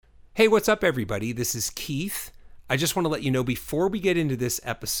Hey, what's up, everybody? This is Keith. I just want to let you know before we get into this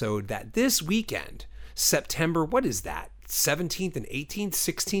episode that this weekend, September, what is that? 17th and 18th,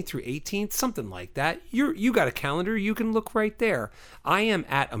 16th through 18th, something like that. You got a calendar, you can look right there. I am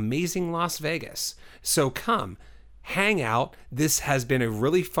at Amazing Las Vegas. So come, hang out. This has been a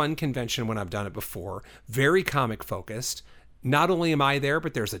really fun convention when I've done it before. Very comic focused. Not only am I there,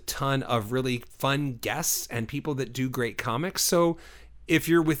 but there's a ton of really fun guests and people that do great comics. So if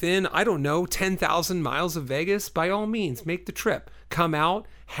you're within, 10,000 miles of Vegas, by all means, make the trip. Come out,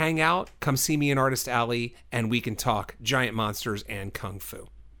 hang out, come see me in Artist Alley, and we can talk giant monsters and kung fu.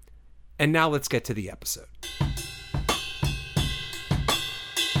 And now let's get to the episode.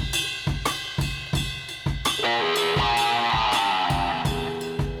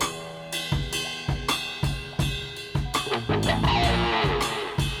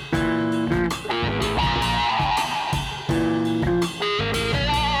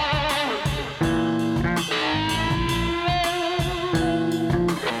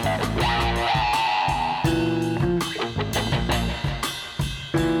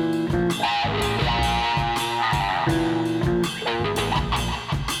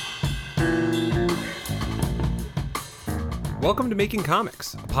 Welcome to Making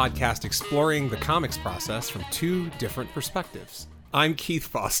Comics, a podcast exploring the comics process from two different perspectives. I'm Keith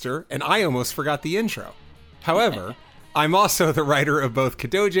Foster, and I almost forgot the intro. However, I'm also the writer of both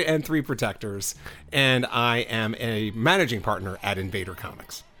Kadoja and Three Protectors, and I am a managing partner at Invader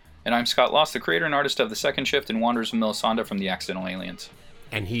Comics. And I'm Scott Loss, the creator and artist of The Second Shift and Wanderers of Melisande from The Accidental Aliens.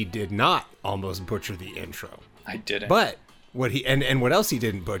 And he did not almost butcher the intro. I didn't. But what he and what else he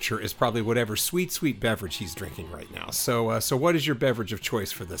didn't butcher is probably whatever sweet beverage he's drinking right now. So what is your beverage of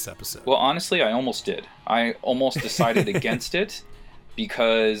choice for this episode? Well, honestly, I almost did. I almost decided against it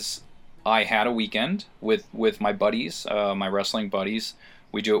because I had a weekend with my buddies, my wrestling buddies.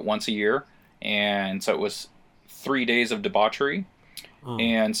 We do it once a year, and so it was 3 days of debauchery.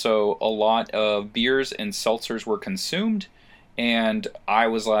 And so a lot of beers and seltzers were consumed, and I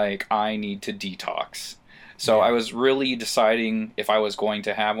was like, I need to detox. So I was really deciding if I was going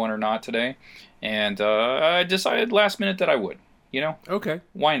to have one or not today, and I decided last minute that I would. You know, okay,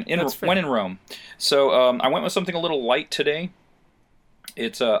 wine in Rome. So I went with something a little light today.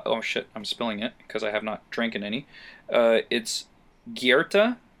 It's oh shit, I'm spilling it because I have not drinking any. It's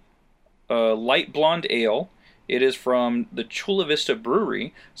Gierta, light blonde ale. It is from the Chula Vista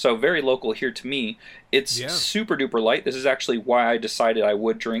Brewery, so very local here to me. It's super duper light. This is actually why I decided I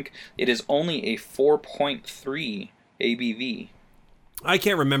would drink. It is only a 4.3 ABV. I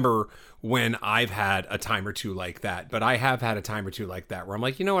can't remember when I've had a time or two like that, but I have had a time or two like that where I'm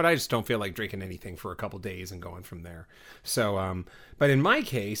like, you know what, I just don't feel like drinking anything for a couple days and going from there. So, but in my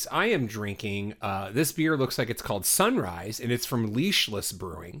case, I am drinking, this beer looks like it's called Sunrise, and it's from Leashless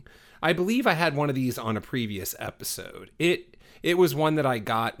Brewing. I believe I had one of these on a previous episode. It was one that I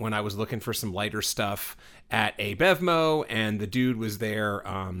got when I was looking for some lighter stuff at a Bevmo, and the dude was there.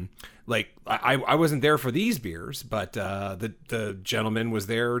 I wasn't there for these beers, but the gentleman was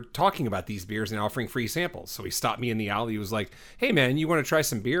there talking about these beers and offering free samples. So he stopped me in the alley. He was like, "Hey man, you want to try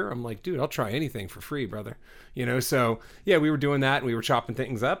some beer?" I'm like, "Dude, I'll try anything for free, brother." You know, so yeah, we were doing that and we were chopping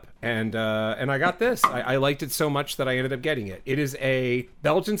things up, and I got this. I liked it so much that I ended up getting it. It is a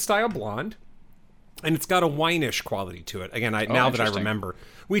Belgian style blonde, and it's got a wine-ish quality to it. Again, now that I remember,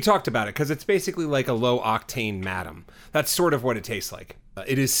 we talked about it because it's basically like a low octane Madam. That's sort of what it tastes like.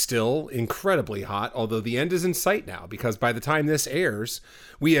 It is still incredibly hot, although the end is in sight now, because by the time this airs,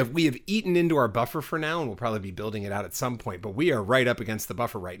 we have eaten into our buffer for now, and we'll probably be building it out at some point, but we are right up against the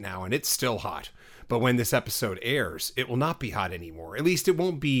buffer right now, and it's still hot. But when this episode airs, it will not be hot anymore. At least it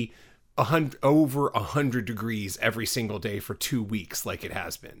won't be over 100 degrees every single day for 2 weeks like it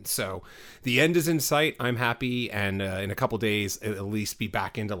has been. So the end is in sight. I'm happy, and in a couple days it'll at least be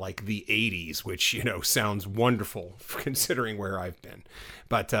back into like the 80s, which, you know, sounds wonderful considering where I've been.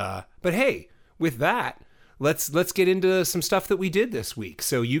 But hey, with that, let's get into some stuff that we did this week.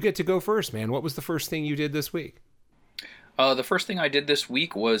 So you get to go first, man. What was the first thing you did this week? The first thing I did this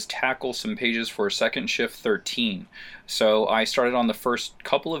week was tackle some pages for Second Shift 13. So I started on the first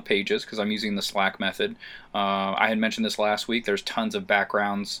couple of pages because I'm using the Slack method. I had mentioned this last week. There's tons of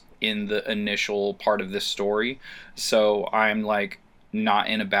backgrounds in the initial part of this story. So I'm like not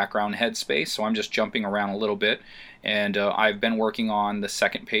in a background headspace. So I'm just jumping around a little bit. And I've been working on the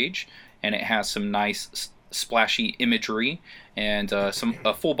second page, and it has some nice splashy imagery and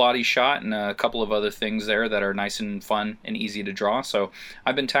a full body shot and a couple of other things there that are nice and fun and easy to draw. So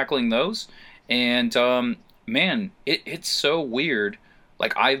I've been tackling those, and man, it's so weird.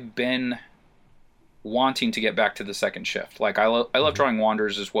 Like, I've been wanting to get back to the second shift. Like I love drawing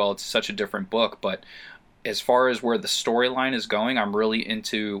Wanderers as well. It's such a different book, but as far as where the storyline is going, I'm really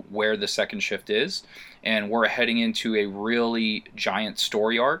into where the second shift is, and we're heading into a really giant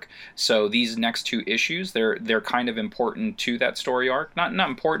story arc. So these next two issues, they're kind of important to that story arc. Not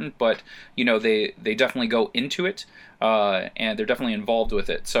important, but they definitely go into it, and they're definitely involved with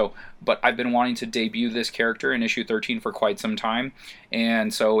it. So, but I've been wanting to debut this character in issue 13 for quite some time,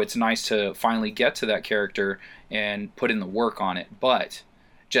 and so it's nice to finally get to that character and put in the work on it. But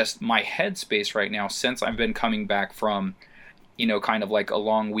just my headspace right now, since I've been coming back from, kind of like a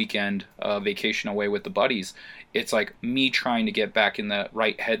long weekend vacation away with the buddies, it's like me trying to get back in the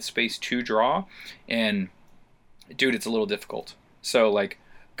right headspace to draw. And dude, it's a little difficult. So like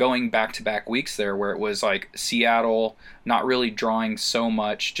going back-to-back weeks there where it was like Seattle, not really drawing so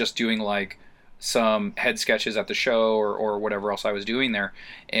much, just doing like some head sketches at the show or whatever else I was doing there.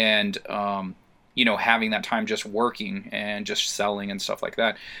 And, having that time just working and just selling and stuff like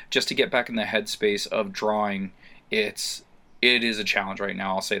that, just to get back in the headspace of drawing, it is a challenge right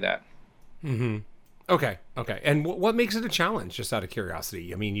now. I'll say that. Mm-hmm. Okay. And what makes it a challenge? Just out of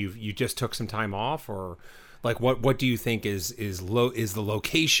curiosity. I mean, you just took some time off, or like what do you think is the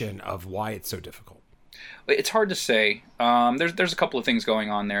location of why it's so difficult? It's hard to say. There's a couple of things going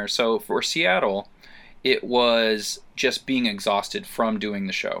on there. So for Seattle, it was just being exhausted from doing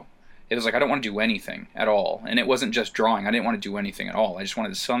the show. It was like, I don't want to do anything at all. And it wasn't just drawing. I didn't want to do anything at all. I just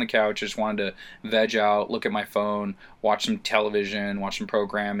wanted to sit on the couch. I just wanted to veg out, look at my phone, watch some television, watch some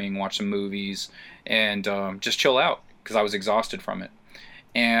programming, watch some movies, and just chill out because I was exhausted from it.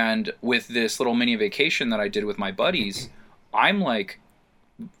 And with this little mini vacation that I did with my buddies, I'm like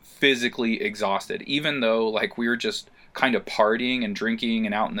physically exhausted, even though like we were just kind of partying and drinking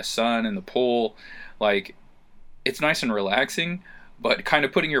and out in the sun and the pool. Like, it's nice and relaxing, but kind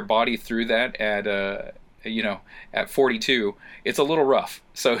of putting your body through that at 42, it's a little rough.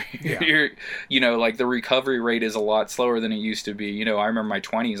 So Yeah. you're, like the recovery rate is a lot slower than it used to be. I remember my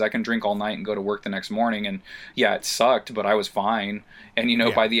 20s, I can drink all night and go to work the next morning, and yeah, it sucked, but I was fine. And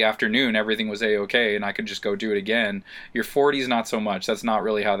Yeah. by the afternoon, everything was a-okay, and I could just go do it again. Your 40s, not so much. That's not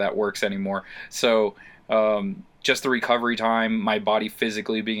really how that works anymore. So, just the recovery time, my body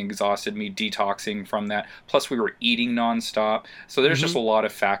physically being exhausted, me detoxing from that. Plus, we were eating nonstop. So there's just a lot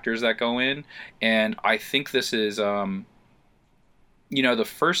of factors that go in. And I think this is, the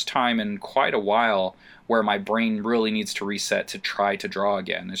first time in quite a while where my brain really needs to reset to try to draw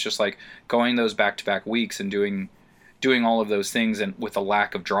again. It's just like going those back-to-back weeks and doing all of those things, and with a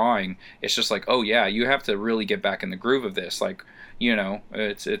lack of drawing, it's just like, oh yeah, you have to really get back in the groove of this. Like,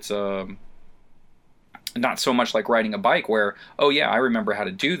 it's not so much like riding a bike where, oh yeah, I remember how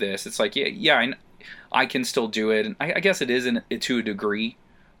to do this. It's like, I can still do it. And I guess it is to a degree,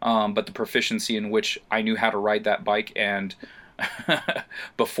 but the proficiency in which I knew how to ride that bike and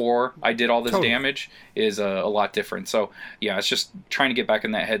before I did all this damage is a lot different. So yeah, it's just trying to get back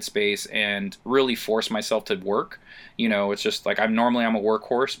in that headspace and really force myself to work. It's just like I'm a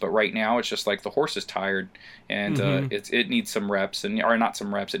workhorse, but right now it's just like the horse is tired, and it needs some reps, or not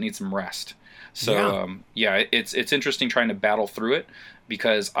some reps, it needs some rest. So it's interesting trying to battle through it,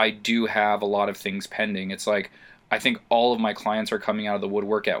 because I do have a lot of things pending. It's like I think all of my clients are coming out of the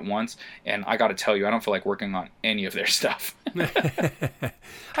woodwork at once, and I got to tell you, I don't feel like working on any of their stuff.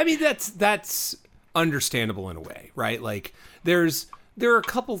 I mean, that's understandable in a way, right? Like there are a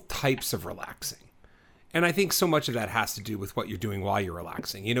couple types of relaxing. And I think so much of that has to do with what you're doing while you're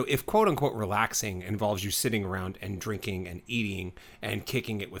relaxing. If quote unquote relaxing involves you sitting around and drinking and eating and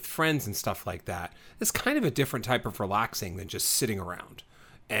kicking it with friends and stuff like that, it's kind of a different type of relaxing than just sitting around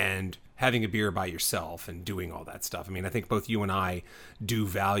and having a beer by yourself and doing all that stuff. I mean, I think both you and I do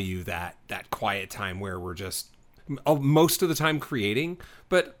value that quiet time where we're just most of the time creating,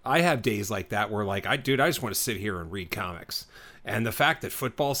 but I have days like that where like, I just want to sit here and read comics. And the fact that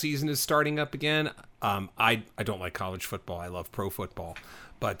football season is starting up again, I don't like college football. I love pro football,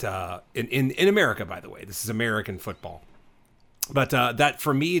 but in America, by the way, this is American football. But that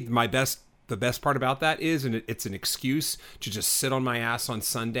for me, the best part about that is, and it's an excuse to just sit on my ass on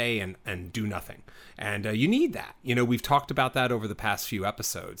Sunday and do nothing. And you need that. We've talked about that over the past few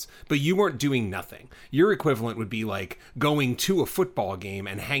episodes, but you weren't doing nothing. Your equivalent would be like going to a football game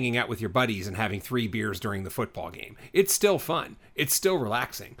and hanging out with your buddies and having 3 beers during the football game. It's still fun. It's still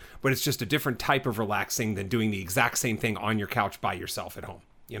relaxing, but it's just a different type of relaxing than doing the exact same thing on your couch by yourself at home,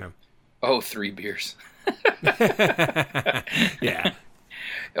 Oh, 3 beers. Yeah.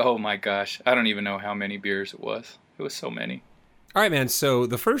 Oh my gosh. I don't even know how many beers it was. It was so many. All right, man. So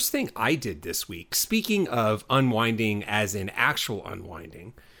the first thing I did this week, speaking of unwinding as in actual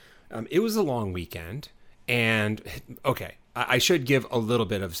unwinding, It was a long weekend, and okay, I should give a little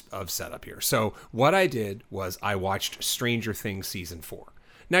bit of setup here. So what I did was I watched Stranger Things season 4.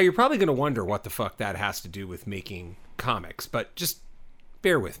 Now you're probably going to wonder what the fuck that has to do with making comics, but just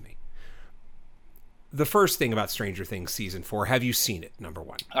bear with me. The first thing about Stranger Things season 4, have you seen it? Number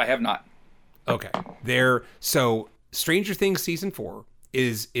one. I have not. Okay. So Stranger Things season 4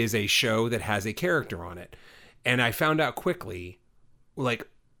 is a show that has a character on it. And I found out quickly, like,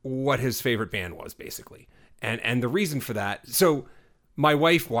 what his favorite band was, basically. And the reason for that, so my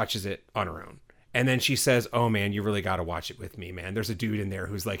wife watches it on her own. And then she says, oh man, you really got to watch it with me, man. There's a dude in there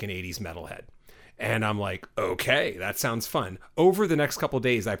who's like an 80s metalhead. And I'm like, okay, that sounds fun. Over the next couple of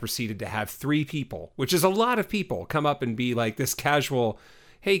days, I proceeded to have 3 people, which is a lot of people, come up and be like this casual,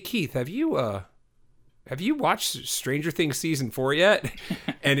 hey, Keith, have you watched Stranger Things season 4 yet?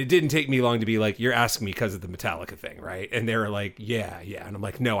 And it didn't take me long to be like, you're asking me because of the Metallica thing, right? And they were like, yeah. And I'm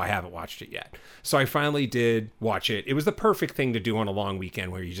like, no, I haven't watched it yet. So I finally did watch it. It was the perfect thing to do on a long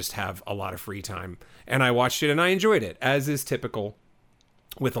weekend where you just have a lot of free time. And I watched it and I enjoyed it, as is typical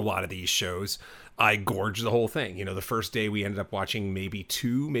with a lot of these shows. I gorged the whole thing. You know, the first day we ended up watching maybe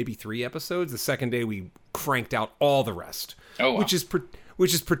 2, maybe 3 episodes. The second day we cranked out all the rest. Oh, wow.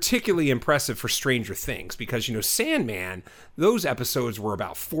 Which is particularly impressive for Stranger Things because, you know, Sandman, those episodes were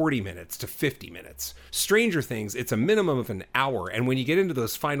about 40 minutes to 50 minutes. Stranger Things, it's a minimum of an hour. And when you get into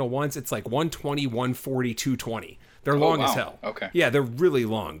those final ones, it's like 120, 140, 220. They're long as hell. Okay. Yeah, they're really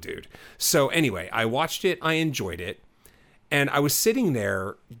long, dude. So anyway, I watched it. I enjoyed it. And I was sitting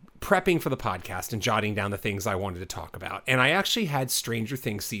there prepping for the podcast and jotting down the things I wanted to talk about. And I actually had Stranger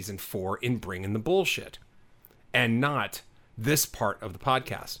Things season 4 in Bringing the Bullshit and not this part of the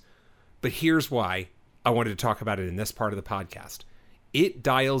podcast. But here's why I wanted to talk about it in this part of the podcast. It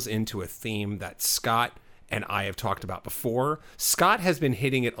dials into a theme that Scott and I have talked about before. Scott has been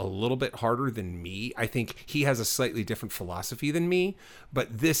hitting it a little bit harder than me. I think he has a slightly different philosophy than me,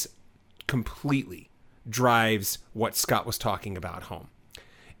 but this completely drives what Scott was talking about home.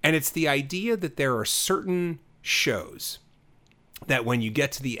 And it's the idea that there are certain shows that when you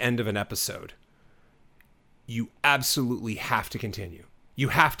get to the end of an episode, you absolutely have to continue. You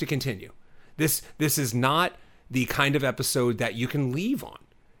have to continue. This is not the kind of episode that you can leave on.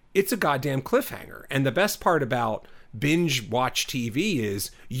 It's a goddamn cliffhanger. And the best part about binge watch TV is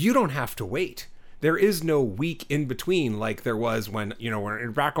you don't have to wait. There is no week in between like there was when, you know, when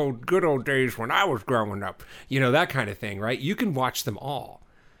in back old good old days when I was growing up, you know, that kind of thing, right? You can watch them all.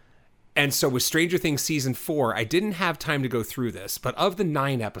 And so with Stranger Things season 4, I didn't have time to go through this, but of the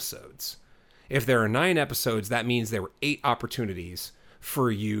 9 episodes, if there are 9 episodes, that means there were 8 opportunities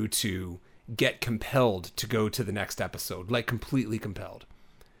for you to get compelled to go to the next episode, like completely compelled.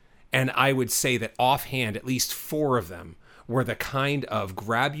 And I would say that offhand, at least 4 of them were the kind of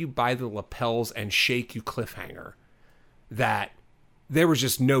grab you by the lapels and shake you cliffhanger that there was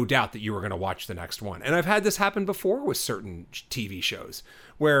just no doubt that you were going to watch the next one. And I've had this happen before with certain TV shows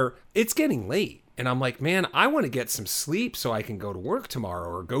where it's getting late and I'm like, man, I want to get some sleep so I can go to work tomorrow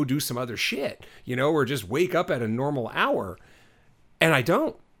or go do some other shit, you know, or just wake up at a normal hour. And I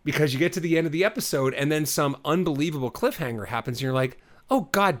don't, because you get to the end of the episode and then some unbelievable cliffhanger happens and you're like, oh,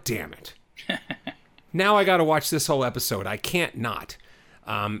 God damn it. Now I got to watch this whole episode. I can't not.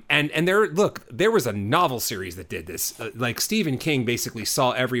 And there was a novel series that did this. Like Stephen King basically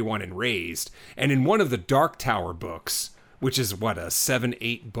saw everyone in Raised. And in one of the Dark Tower books, which is what, a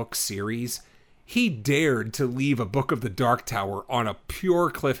 7-8 book series, he dared to leave a book of the Dark Tower on a pure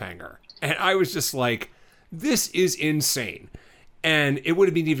cliffhanger. And I was just like, this is insane. And it would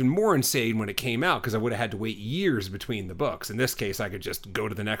have been even more insane when it came out because I would have had to wait years between the books. In this case, I could just go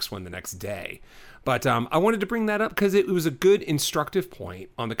to the next one the next day. But I wanted to bring that up because it was a good instructive point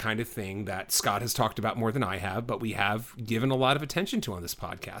on the kind of thing that Scott has talked about more than I have, but we have given a lot of attention to on this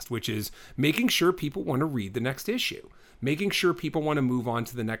podcast, which is making sure people want to read the next issue, making sure people want to move on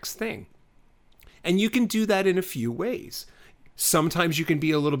to the next thing. And you can do that in a few ways. Sometimes you can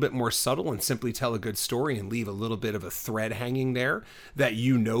be a little bit more subtle and simply tell a good story and leave a little bit of a thread hanging there that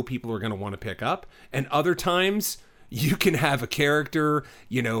you know people are going to want to pick up. And other times you can have a character,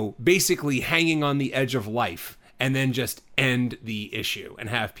 you know, basically hanging on the edge of life and then just end the issue and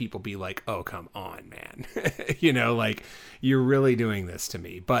have people be like, oh, come on, man. You know, like, you're really doing this to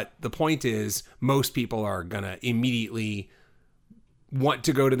me. But the point is, most people are going to immediately want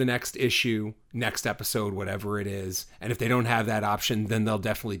to go to the next issue, next episode, whatever it is. And if they don't have that option, then they'll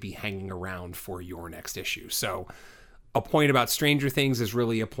definitely be hanging around for your next issue. So a point about Stranger Things is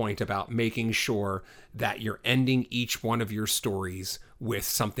really a point about making sure that you're ending each one of your stories with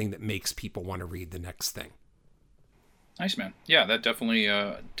something that makes people want to read the next thing. Nice, man. Yeah, that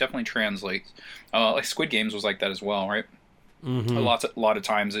definitely translates. Like Squid Games was like that as well, right? Mm-hmm. A lot of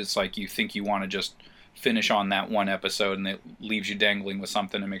times it's like you think you want to just finish on that one episode, and it leaves you dangling with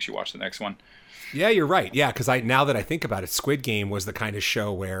something and makes you watch the next one. Yeah, you're right. Yeah, because now that I think about it, Squid Game was the kind of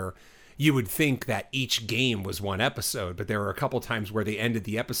show where you would think that each game was one episode, but there were a couple times where they ended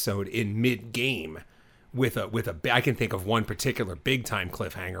the episode in mid-game with a I can think of one particular big time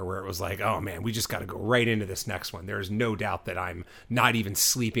cliffhanger where it was like, oh man, we just got to go right into this next one. There is no doubt that I'm not even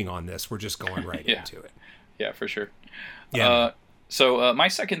sleeping on this. We're just going right into it. Yeah, for sure. Yeah. So my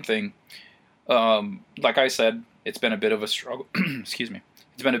second thing, like I said, it's been a bit of a struggle. Excuse me.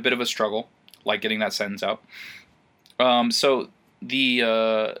 It's been a bit of a struggle, like getting that sentence out. So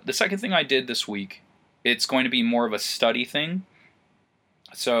the second thing I did this week, it's going to be more of a study thing.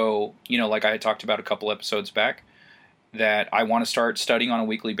 So, like I had talked about a couple episodes back, that I want to start studying on a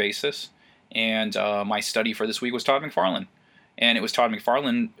weekly basis. And my study for this week was Todd McFarlane. And it was Todd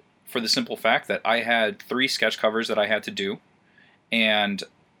McFarlane for the simple fact that I had 3 sketch covers that I had to do. And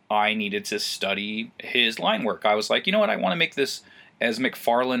I needed to study his line work. I was like, you know what, I want to make this as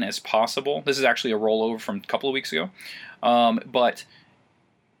McFarlane as possible. This is actually a rollover from a couple of weeks ago. But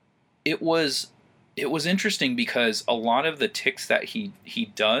it was interesting because a lot of the ticks that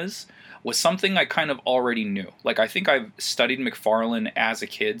he does was something I kind of already knew. Like, I think I've studied McFarlane as a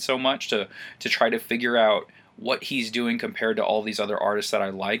kid so much to try to figure out what he's doing compared to all these other artists that I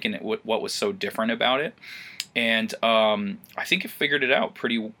like, and what was so different about it. And I think I figured it out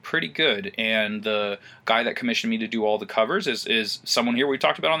pretty good. And the guy that commissioned me to do all the covers is someone here we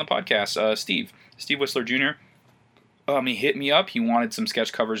talked about on the podcast, Steve Whistler Jr. He hit me up. He wanted some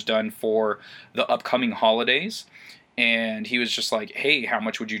sketch covers done for the upcoming holidays. And he was just like, hey, how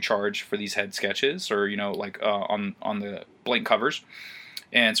much would you charge for these head sketches? Or, on the blank covers.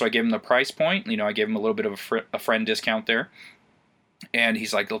 And so I gave him the price point. I gave him a little bit of a friend discount there. And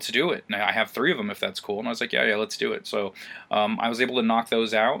he's like, let's do it. And I have 3 of them if that's cool. And I was like, yeah, let's do it. So I was able to knock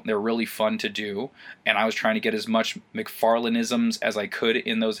those out. They're really fun to do. And I was trying to get as much McFarlanisms as I could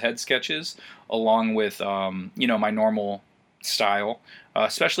in those head sketches, along with, my normal style.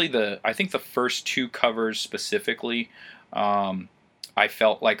 Especially I think the first 2 covers specifically, I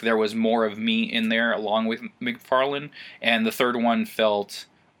felt like there was more of me in there along with McFarlane. And the third one felt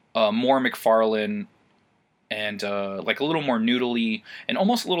more McFarlane and like a little more noodly and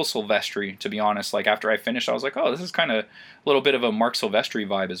almost a little Silvestri, to be honest. Like, after I finished, I was like, oh, this is kind of a little bit of a Mark Silvestri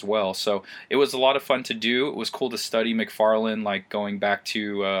vibe as well. So it was a lot of fun to do. It was cool to study McFarlane, like going back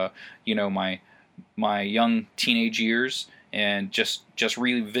to my young teenage years, and just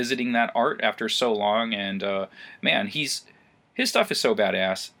revisiting that art after so long. And man, his stuff is so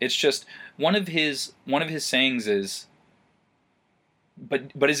badass. It's just one of his sayings is,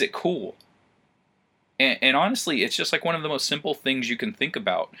 but is it cool? And honestly, it's just like one of the most simple things you can think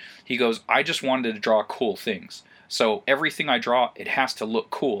about. He goes, I just wanted to draw cool things. So everything I draw, it has to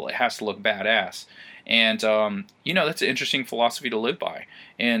look cool. It has to look badass. And, that's an interesting philosophy to live by.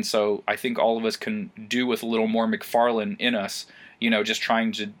 And so I think all of us can do with a little more McFarlane in us, just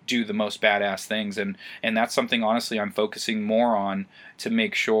trying to do the most badass things. And that's something, honestly, I'm focusing more on to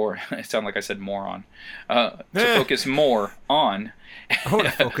make sure, it sounded like I said moron, to focus more on. I want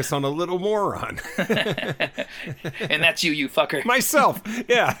to focus on a little moron. And that's you fucker. Myself,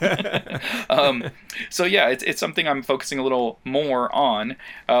 yeah. So yeah, it's something I'm focusing a little more on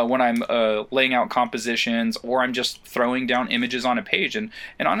when I'm laying out compositions, or I'm just throwing down images on a page. And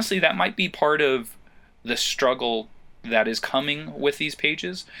honestly, that might be part of the struggle that is coming with these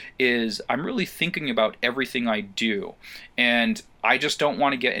pages, is I'm really thinking about everything I do. And I just don't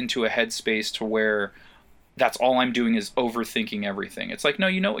want to get into a headspace to where that's all I'm doing is overthinking everything. It's like, no,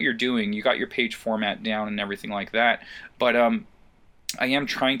 you know what you're doing. You got your page format down and everything like that. But I am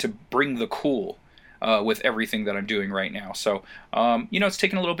trying to bring the cool with everything that I'm doing right now. So, it's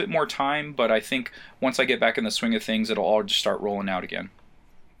taking a little bit more time, but I think once I get back in the swing of things, it'll all just start rolling out again.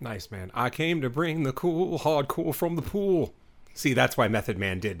 Nice, man. I came to bring the cool, hardcore from the pool. See, that's why Method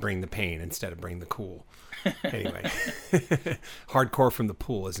Man did bring the pain instead of bring the cool. Anyway, hardcore from the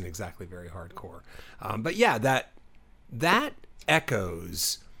pool isn't exactly very hardcore. But yeah, that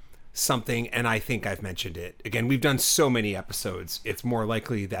echoes something, and I think I've mentioned it. Again, we've done so many episodes, it's more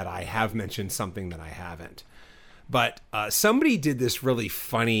likely that I have mentioned something that I haven't. But somebody did this really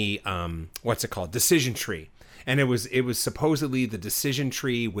funny, decision tree. And it was supposedly the decision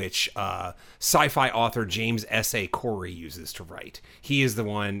tree which sci-fi author James S.A. Corey uses to write. He is the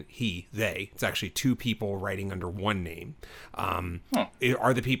one, they, it's actually 2 people writing under one name,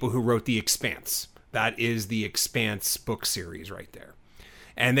 are the people who wrote The Expanse. That is the Expanse book series right there.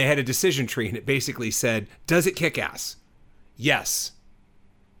 And they had a decision tree, and it basically said, does it kick ass? Yes,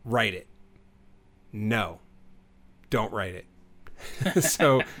 write it. No, don't write it.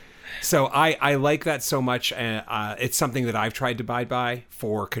 So I like that so much. It's something that I've tried to abide by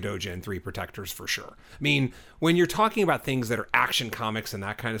for Kadoja and Three Protectors for sure. I mean, when you're talking about things that are action comics and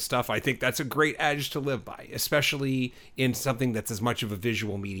that kind of stuff, I think that's a great edge to live by, especially in something that's as much of a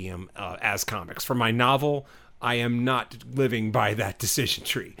visual medium as comics. For my novel, I am not living by that decision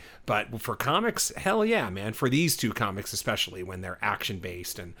tree. But for comics, hell yeah, man. For these two comics, especially when they're action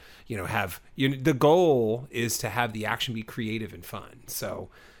based and, the goal is to have the action be creative and fun. So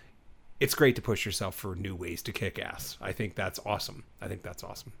it's great to push yourself for new ways to kick ass. I think that's awesome.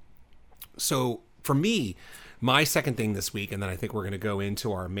 So for me, my second thing this week, and then I think we're going to go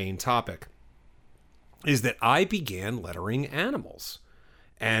into our main topic, is that I began lettering animals.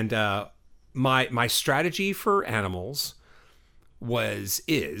 And my strategy for animals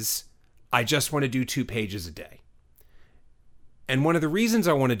is I just want to do 2 pages a day. And one of the reasons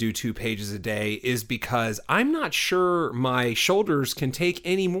I want to do 2 pages a day is because I'm not sure my shoulders can take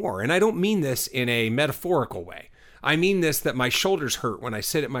any more. And I don't mean this in a metaphorical way. I mean this that my shoulders hurt when I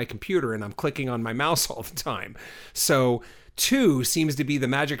sit at my computer and I'm clicking on my mouse all the time. So 2 seems to be the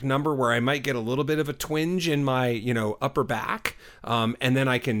magic number where I might get a little bit of a twinge in my, upper back. And then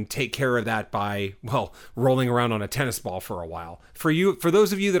I can take care of that by, rolling around on a tennis ball for a while. For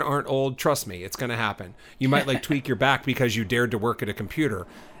those of you that aren't old, trust me, it's going to happen. You might tweak your back because you dared to work at a computer.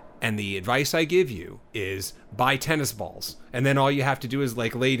 And the advice I give you is buy tennis balls. And then all you have to do is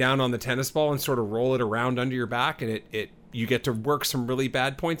lay down on the tennis ball and sort of roll it around under your back. And you get to work some really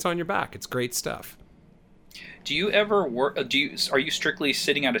bad points on your back. It's great stuff. Do you ever work? Are you strictly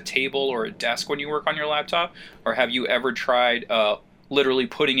sitting at a table or a desk when you work on your laptop, or have you ever tried literally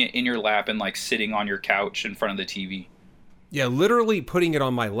putting it in your lap and sitting on your couch in front of the TV? Yeah, literally putting it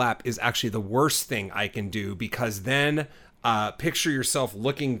on my lap is actually the worst thing I can do, because then picture yourself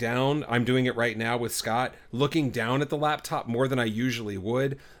looking down. I'm doing it right now with Scott, looking down at the laptop more than I usually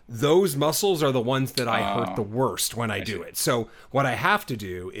would. Those muscles are the ones that I hurt the worst when I do it. So what I have to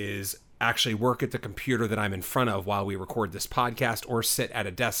do is actually work at the computer that I'm in front of while we record this podcast, or sit at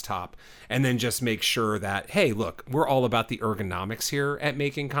a desktop, and then just make sure that, hey, look, we're all about the ergonomics here at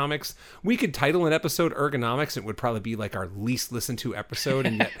Making Comics. We could title an episode Ergonomics. It would probably be our least listened to episode,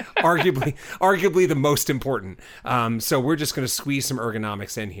 and yet arguably the most important. So we're just going to squeeze some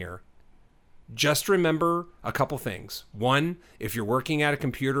ergonomics in here. Just remember a couple things. One, if you're working at a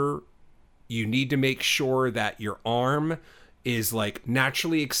computer, you need to make sure that your arm is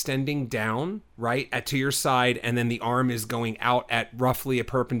naturally extending down, right, to your side, and then the arm is going out at roughly a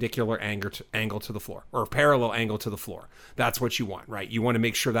perpendicular angle to the floor, or a parallel angle to the floor. That's what you want, right? You want to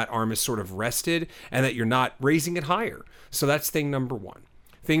make sure that arm is sort of rested and that you're not raising it higher. So that's thing number 1.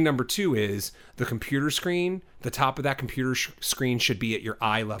 Thing number 2 is the computer screen. The top of that computer screen should be at your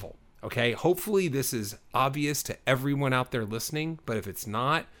eye level, okay? Hopefully this is obvious to everyone out there listening, but if it's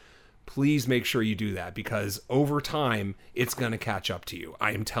not, please make sure you do that, because over time, it's going to catch up to you.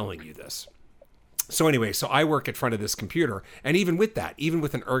 I am telling you this. So anyway, I work in front of this computer, and even with that, even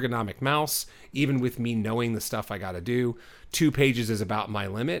with an ergonomic mouse, even with me knowing the stuff I got to do, 2 pages is about my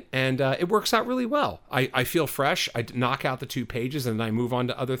limit, and it works out really well. I feel fresh. I knock out the 2 pages, and then I move on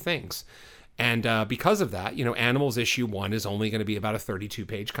to other things. And because of that, Animals issue 1 is only going to be about a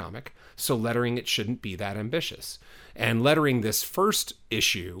 32-page comic, so lettering it shouldn't be that ambitious. And lettering this first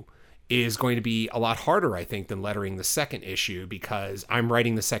issue is going to be a lot harder, I think, than lettering the second issue, because I'm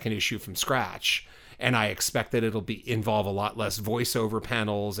writing the second issue from scratch, and I expect that it'll involve a lot less voiceover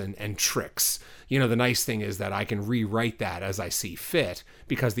panels and tricks. The nice thing is that I can rewrite that as I see fit,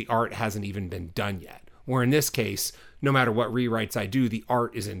 because the art hasn't even been done yet. Where in this case, no matter what rewrites I do, the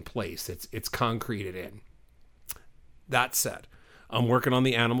art is in place. It's concreted in. That said, I'm working on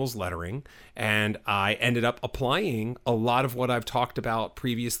the Animals lettering, and I ended up applying a lot of what I've talked about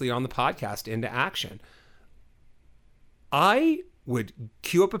previously on the podcast into action. I would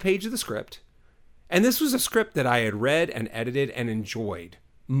queue up a page of the script, and this was a script that I had read and edited and enjoyed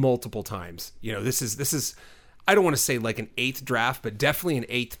multiple times. This is I don't want to say an 8th draft, but definitely an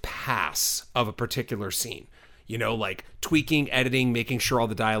 8th pass of a particular scene. Tweaking, editing, making sure all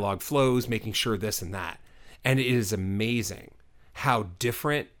the dialogue flows, making sure this and that. And it is amazing how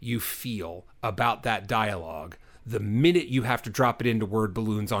different you feel about that dialogue the minute you have to drop it into word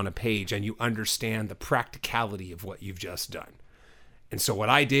balloons on a page and you understand the practicality of what you've just done. And so what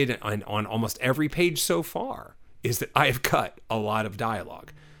I did on almost every page so far is that I have cut a lot of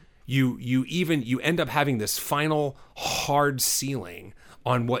dialogue. You end up having this final hard ceiling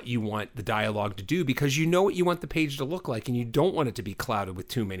on what you want the dialogue to do, because you know what you want the page to look like, and you don't want it to be clouded with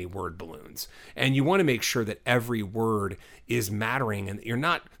too many word balloons. And you want to make sure that every word is mattering and that you're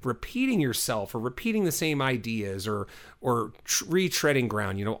not repeating yourself or repeating the same ideas or retreading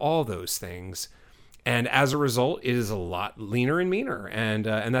ground, you know, all those things. And as a result, it is a lot leaner and meaner, and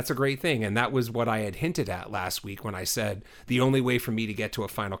that's a great thing. And that was what I had hinted at last week when I said the only way for me to get to a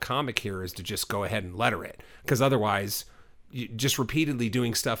final comic here is to just go ahead and letter it, because otherwise, just repeatedly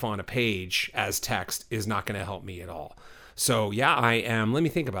doing stuff on a page as text is not going to help me at all. So yeah, I am. Let me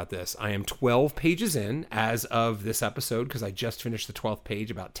think about this. I am 12 pages in as of this episode, because I just finished the 12th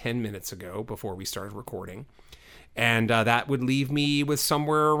page about 10 minutes ago before we started recording. And that would leave me with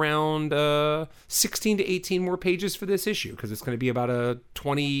somewhere around 16 to 18 more pages for this issue, because it's going to be about a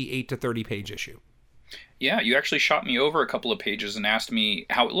 28 to 30 page issue. Yeah, you actually shot me over a couple of pages and asked me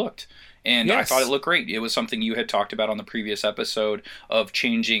how it looked. And yes. I thought it looked great. It was something you had talked about on the previous episode of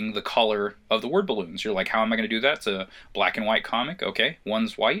changing the color of the word balloons. You're like, how am I going to do that? It's a black and white comic. Okay,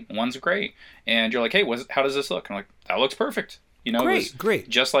 one's white, one's gray. And you're like, hey, how does this look? And I'm like, that looks perfect. You know, great.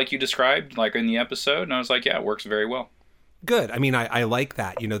 Just like you described, like in the episode. And I was like, yeah, it works very well. Good. I mean, I like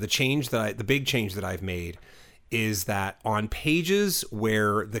that. You know, the big change that I've made is that on pages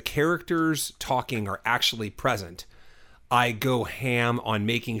where the characters talking are actually present, I go ham on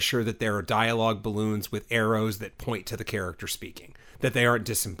making sure that there are dialogue balloons with arrows that point to the character speaking, that they aren't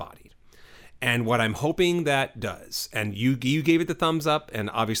disembodied. And what I'm hoping that does, and you gave it the thumbs up,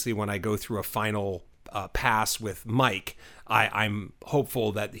 and obviously when I go through a final pass with Mike, I'm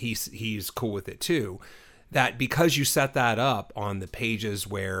hopeful that he's cool with it too, that because you set that up on the pages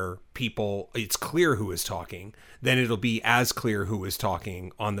where it's clear who is talking, then it'll be as clear who is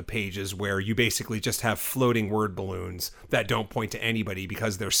talking on the pages where you basically just have floating word balloons that don't point to anybody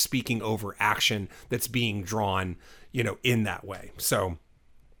because they're speaking over action that's being drawn, you know, in that way. So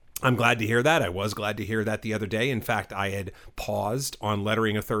I'm glad to hear that. I was glad to hear that the other day. In fact, I had paused on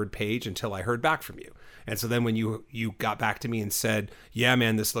lettering a third page until I heard back from you. And so then when you got back to me and said, yeah,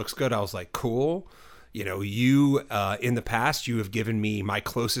 man, this looks good, I was like, cool. You know, you, in the past, you have given me my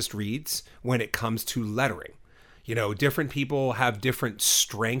closest reads when it comes to lettering. You know, different people have different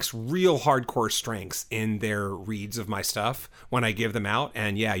strengths, real hardcore strengths in their reads of my stuff when I give them out.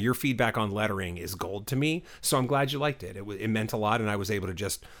 And yeah, your feedback on lettering is gold to me. So I'm glad you liked it. It meant a lot, and I was able to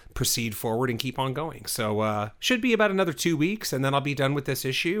just proceed forward and keep on going. So should be about another 2 weeks, and then I'll be done with this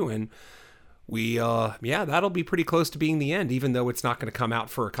issue. And that'll be pretty close to being the end, even though it's not going to come out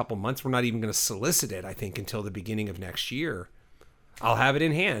for a couple months. We're not even going to solicit it, I think, until the beginning of next year. I'll have it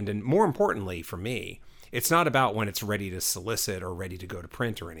in hand. And more importantly for me, it's not about when it's ready to solicit or ready to go to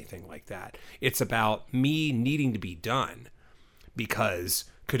print or anything like that. It's about me needing to be done because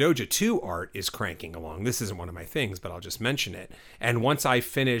Kadoja 2 art is cranking along. This isn't one of my things, but I'll just mention it. And once I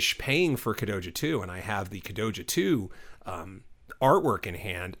finish paying for Kadoja 2 and I have the Kadoja 2 artwork in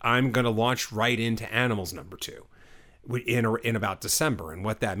hand, I'm going to launch right into Animals #2 in about December. And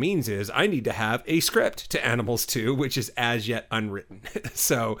what that means is I need to have a script to Animals 2, which is as yet unwritten.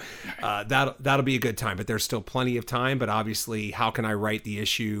 So that'll be a good time, but there's still plenty of time. But obviously, how can I write the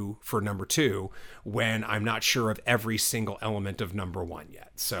issue for #2 when I'm not sure of every single element of #1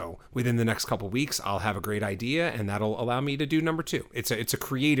 yet? So within the next couple weeks, I'll have a great idea, and that'll allow me to do #2. It's a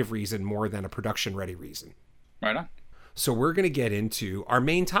creative reason more than a production ready reason. Right on. So we're going to get into our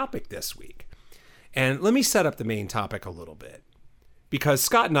main topic this week. And let me set up the main topic a little bit, because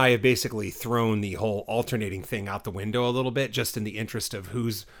Scott and I have basically thrown the whole alternating thing out the window a little bit, just in the interest of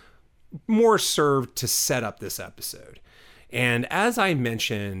who's more served to set up this episode. And as I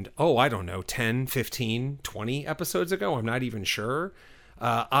mentioned, 10, 15, 20 episodes ago, I'm not even sure,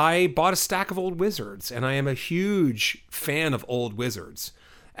 I bought a stack of old Wizards, and I am a huge fan of old Wizards.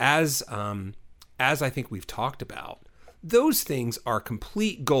 As I think we've talked about, those things are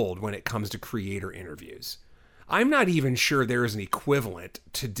complete gold when it comes to creator interviews. I'm not even sure there is an equivalent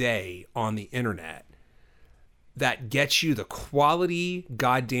today on the internet that gets you the quality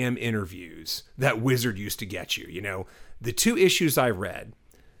goddamn interviews that Wizard used to get you. You know, the 2 issues I read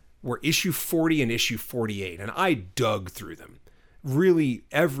were issue 40 and issue 48, and I dug through them. Really,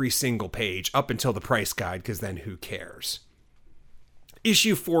 every single page up until the price guide, because then who cares?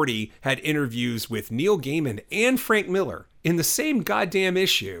 Issue 40 had interviews with Neil Gaiman and Frank Miller in the same goddamn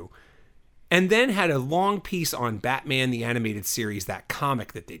issue, and then had a long piece on Batman the Animated Series, that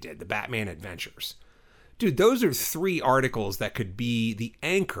comic that they did, the Batman Adventures. Dude, those are 3 articles that could be the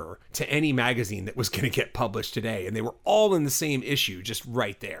anchor to any magazine that was going to get published today. And they were all in the same issue, just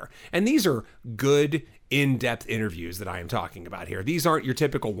right there. And these are good, in-depth interviews that I am talking about here. These aren't your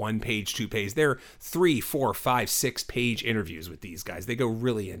typical 1-page, 2-page. They're 3, 4, 5, 6-page interviews with these guys. They go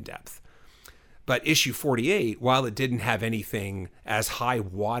really in-depth. But issue 48, while it didn't have anything as high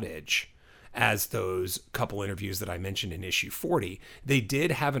wattage as those couple interviews that I mentioned in issue 40, they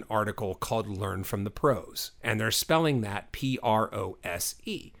did have an article called Learn from the Pros, and they're spelling that Prose.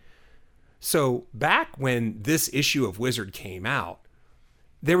 So back when this issue of Wizard came out,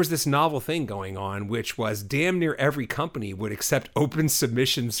 there was this novel thing going on, which was damn near every company would accept open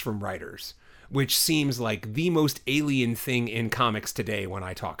submissions from writers, which seems like the most alien thing in comics today when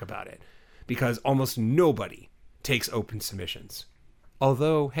I talk about it, because almost nobody takes open submissions.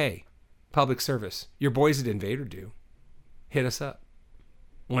 Although, hey, public service, your boys at Invader do. Hit us up.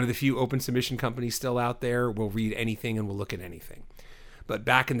 One of the few open submission companies still out there. We'll read anything and we'll look at anything. But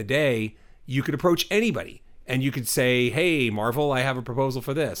back in the day, you could approach anybody and you could say, hey, Marvel, I have a proposal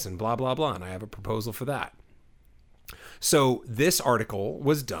for this and blah, blah, blah, and I have a proposal for that. So this article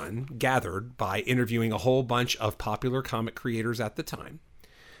was gathered by interviewing a whole bunch of popular comic creators at the time,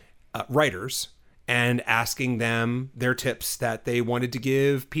 writers, and asking them their tips that they wanted to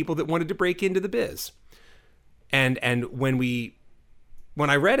give people that wanted to break into the biz. And when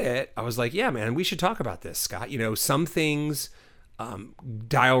I read it, I was like, yeah, man, we should talk about this, Scott. You know, some things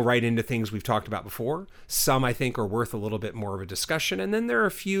dial right into things we've talked about before. Some I think are worth a little bit more of a discussion. And then there are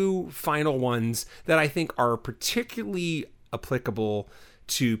a few final ones that I think are particularly applicable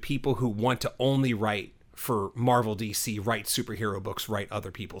to people who want to only write for Marvel, DC, write superhero books, write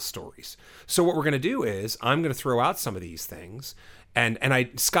other people's stories. So what we're going to do is I'm going to throw out some of these things, and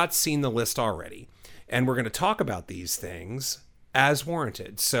Scott's seen the list already, and we're going to talk about these things as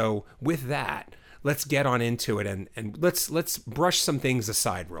warranted. So with that, let's get on into it, and let's brush some things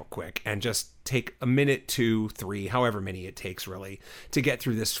aside real quick and just take a minute, 2, 3, however many it takes really, to get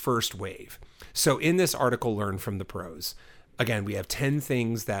through this first wave. So in this article, Learn from the Pros, again, we have 10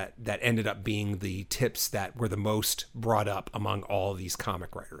 things that ended up being the tips that were the most brought up among all these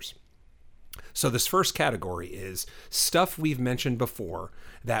comic writers. So this first category is stuff we've mentioned before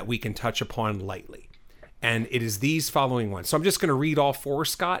that we can touch upon lightly. And it is these following ones. So I'm just going to read all 4,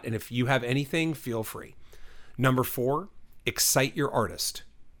 Scott, and if you have anything, feel free. Number 4, excite your artist.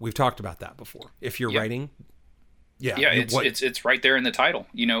 We've talked about that before. If you're writing, it's right there in the title.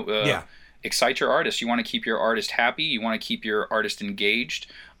 You know, excite your artist. You want to keep your artist happy. You want to keep your artist engaged.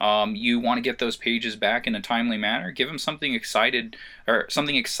 You want to get those pages back in a timely manner. Give them something exciting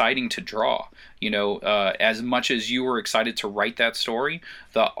to draw. You know, as much as you were excited to write that story,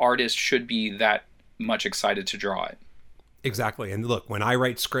 the artist should be that much excited to draw it. Exactly. And look, when I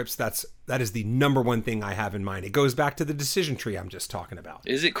write scripts, that is the number one thing I have in mind. It goes back to the decision tree I'm just talking about.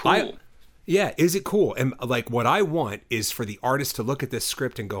 Is it cool? Is it cool? And like what I want is for the artist to look at this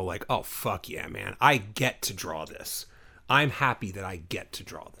script and go like, oh, fuck yeah, man. I get to draw this. I'm happy that I get to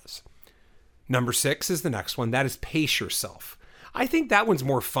draw this. Number 6 is the next one. That is pace yourself. I think that one's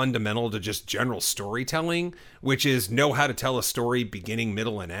more fundamental to just general storytelling, which is know how to tell a story beginning,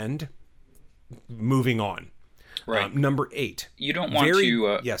 middle, and end. Moving on. Right. Number 8. You don't want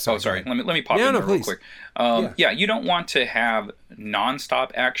to. Sorry. Let me pop in there real quick. You don't want to have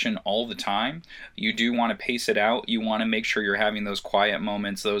nonstop action all the time. You do want to pace it out. You want to make sure you're having those quiet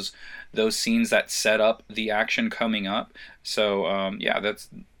moments, those scenes that set up the action coming up. So that's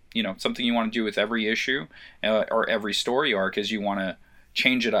something you want to do with every issue or every story arc is you want to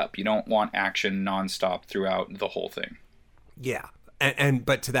change it up. You don't want action nonstop throughout the whole thing. Yeah,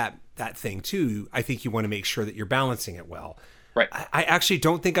 but to that thing too, I think you want to make sure that you're balancing it well. Right. I actually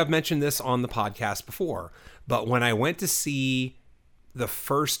don't think I've mentioned this on the podcast before, but when I went to see the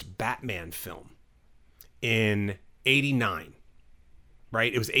first Batman film in 89,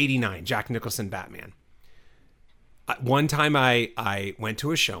 right? It was 89, Jack Nicholson Batman. One time I went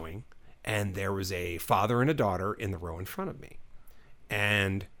to a showing and there was a father and a daughter in the row in front of me.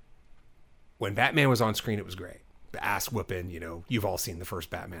 And when Batman was on screen, it was great. Ass whooping, you've all seen the first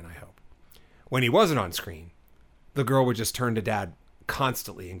Batman, I hope. When he wasn't on screen, the girl would just turn to dad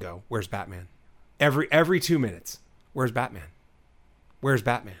constantly and go, where's Batman? Every 2 minutes, where's Batman? Where's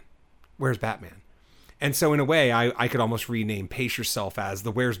Batman? Where's Batman? And so in a way, I could almost rename Pace Yourself as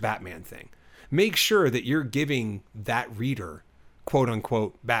the where's Batman thing. Make sure that you're giving that reader, quote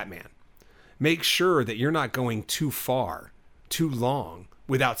unquote, Batman. Make sure that you're not going too far, too long,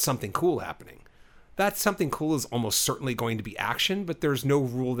 without something cool happening. That something cool is almost certainly going to be action, but there's no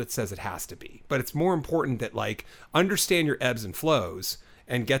rule that says it has to be. But it's more important that understand your ebbs and flows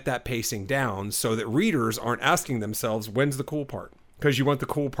and get that pacing down so that readers aren't asking themselves, when's the cool part? Because you want the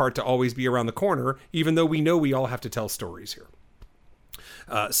cool part to always be around the corner, even though we know we all have to tell stories here.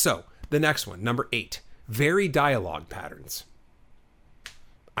 So the next one, number 8, vary dialogue patterns.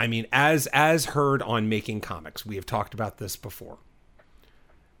 I mean, as heard on Making Comics, we have talked about this before.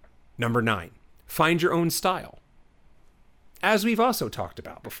 Number 9, find your own style. As we've also talked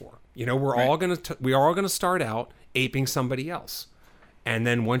about before, you know, we're all gonna start out aping somebody else, and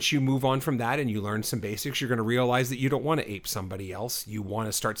then once you move on from that and you learn some basics, you're going to realize that you don't want to ape somebody else. You want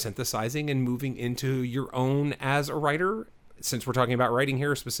to start synthesizing and moving into your own as a writer. Since we're talking about writing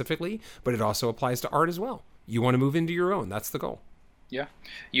here specifically, but it also applies to art as well. You want to move into your own. That's the goal. Yeah,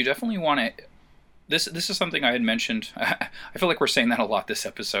 you definitely want to. This is something I had mentioned. I feel like we're saying that a lot this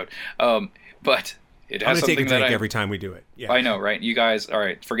episode, but it has something that every time we do it. Yeah, I know, right? You guys, all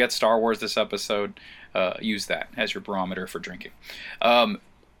right? Forget Star Wars this episode. Use that as your barometer for drinking.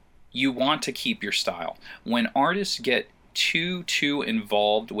 You want to keep your style. When artists get too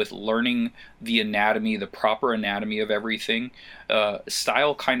involved with learning the proper anatomy of everything,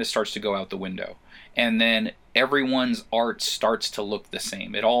 style kind of starts to go out the window, and then everyone's art starts to look the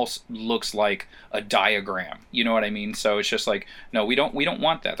same. It all looks like a diagram. You know what I mean? So it's just like, no, we don't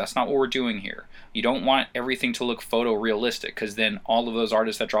want that. That's not what we're doing here. You don't want everything to look photorealistic, because then all of those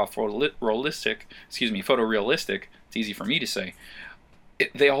artists that draw photorealistic, it's easy for me to say,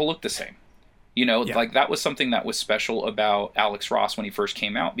 they all look the same. You know, like that was something that was special about Alex Ross when he first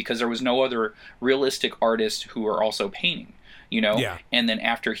came out, because there was no other realistic artist who were also painting, you know? Yeah. And then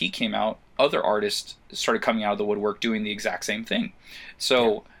after he came out, other artists started coming out of the woodwork doing the exact same thing.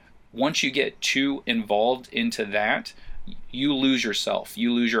 So once you get too involved into that, you lose yourself.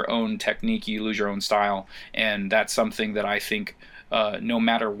 You lose your own technique. You lose your own style. And that's something that I think no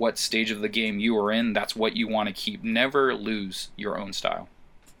matter what stage of the game you are in, that's what you want to keep. Never lose your own style.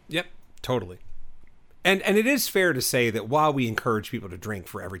 Yep. Totally. And it is fair to say that while we encourage people to drink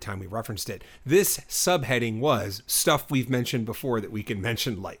for every time we referenced it, this subheading was stuff we've mentioned before that we can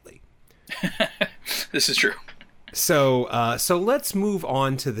mention lightly. This is true. So let's move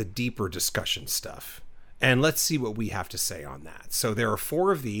on to the deeper discussion stuff, and let's see what we have to say on that. So there are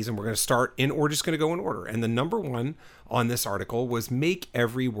 4 of these, and we're going to start in, or just going to go in order. And the number 1 on this article was make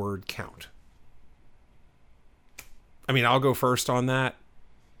every word count. I mean, I'll go first on that.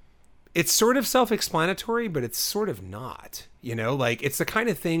 It's sort of self-explanatory, but it's sort of not, you know, like it's the kind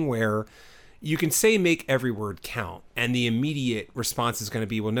of thing where you can say make every word count, and the immediate response is going to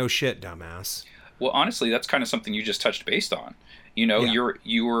be, well, no shit, dumbass. Well, honestly, that's kind of something you just touched based on. You know,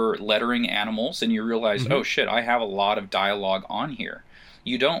 you were lettering animals and you realized, oh shit, I have a lot of dialogue on here.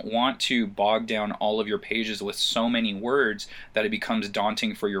 You don't want to bog down all of your pages with so many words that it becomes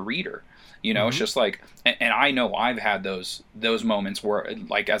daunting for your reader. You know, it's just like, and I know I've had those moments where,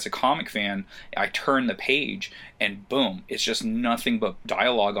 like, as a comic fan, I turn the page and boom, it's just nothing but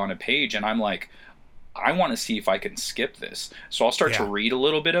dialogue on a page. And I'm like, I want to see if I can skip this. So I'll start to read a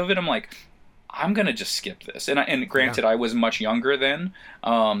little bit of it. I'm like, I'm going to just skip this. And granted, I was much younger then,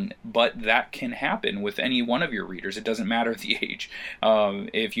 but that can happen with any one of your readers. It doesn't matter the age.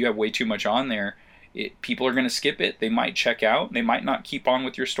 If you have way too much on there, people are going to skip it. They might check out. They might not keep on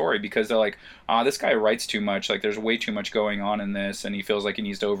with your story because they're like, this guy writes too much. Like, there's way too much going on in this, and he feels like he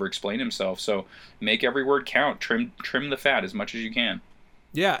needs to over-explain himself. So make every word count. Trim the fat as much as you can.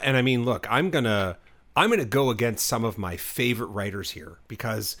 Yeah, and I mean, look, I'm gonna go against some of my favorite writers here,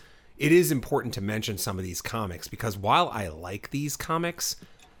 because it is important to mention some of these comics, because while I like these comics,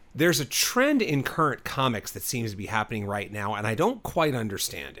 there's a trend in current comics that seems to be happening right now, and I don't quite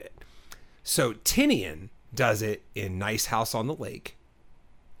understand it. So Tinian does it in Nice House on the Lake,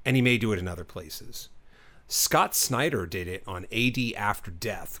 and he may do it in other places. Scott Snyder did it on AD After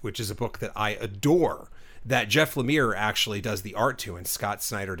Death, which is a book that I adore, that Jeff Lemire actually does the art to, and Scott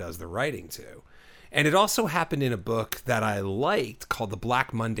Snyder does the writing to. And it also happened in a book that I liked called The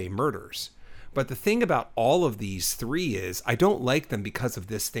Black Monday Murders. But the thing about all of these 3 is I don't like them because of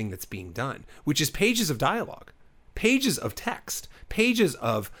this thing that's being done, which is pages of dialogue, pages of text, pages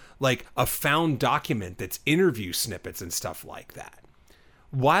of like a found document that's interview snippets and stuff like that.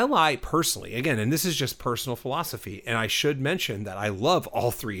 While I personally, again, and this is just personal philosophy, and I should mention that I love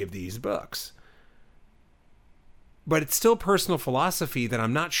all 3 of these books, but it's still personal philosophy that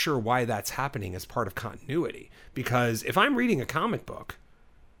I'm not sure why that's happening as part of continuity. Because if I'm reading a comic book,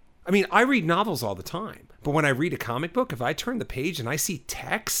 I mean, I read novels all the time, but when I read a comic book, if I turn the page and I see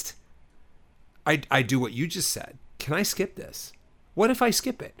text, I do what you just said. Can I skip this? What if I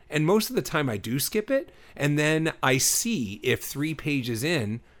skip it? And most of the time I do skip it, and then I see if 3 pages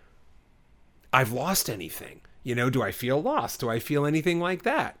in, I've lost anything. You know, do I feel lost? Do I feel anything like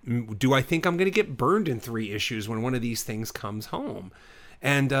that? Do I think I'm going to get burned in 3 issues when one of these things comes home?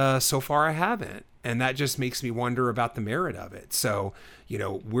 And so far I haven't. And that just makes me wonder about the merit of it. So, you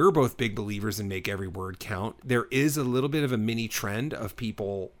know, we're both big believers in make every word count. There is a little bit of a mini trend of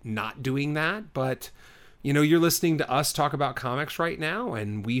people not doing that. But, you know, you're listening to us talk about comics right now,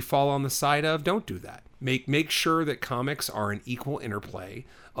 and we fall on the side of don't do that. Make sure that comics are an equal interplay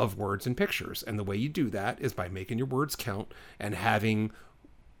of words and pictures. And the way you do that is by making your words count and having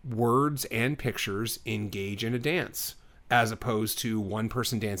words and pictures engage in a dance, as opposed to one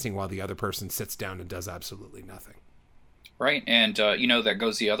person dancing while the other person sits down and does absolutely nothing. Right. And, you know, that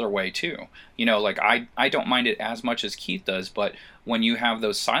goes the other way, too. You know, like I don't mind it as much as Keith does, but when you have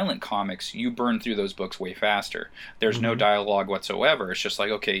those silent comics, you burn through those books way faster. There's no dialogue whatsoever. It's just like,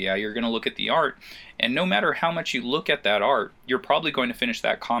 okay, yeah, you're going to look at the art. And no matter how much you look at that art, you're probably going to finish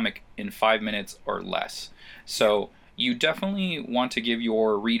that comic in 5 minutes or less. So you definitely want to give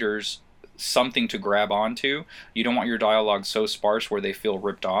your readers something to grab onto. You don't want your dialogue so sparse where they feel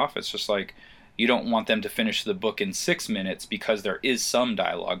ripped off. It's just like, you don't want them to finish the book in 6 minutes because there is some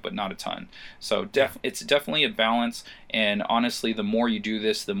dialogue, but not a ton. So it's definitely a balance. And honestly, the more you do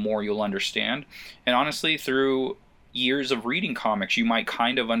this, the more you'll understand. And honestly, through years of reading comics, you might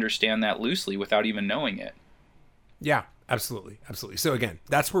kind of understand that loosely without even knowing it. Yeah, absolutely. Absolutely. So again,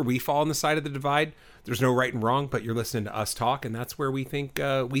 that's where we fall on the side of the divide. There's no right and wrong, but you're listening to us talk, and that's where we think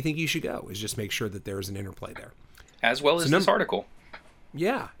you should go, is just make sure that there's an interplay there. As well as this article.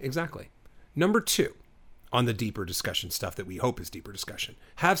 Yeah, exactly. Number 2, on the deeper discussion stuff that we hope is deeper discussion,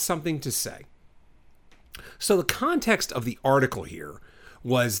 have something to say. So the context of the article here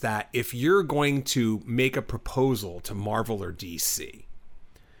was that if you're going to make a proposal to Marvel or DC,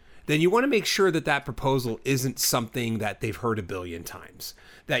 then you want to make sure that that proposal isn't something that they've heard a billion times.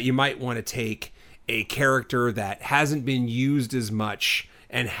 That you might want to take a character that hasn't been used as much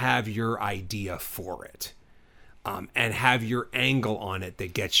and have your idea for it. And have your angle on it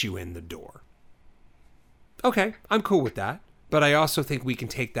that gets you in the door. Okay, I'm cool with that. But I also think we can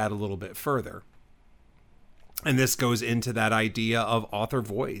take that a little bit further. And this goes into that idea of author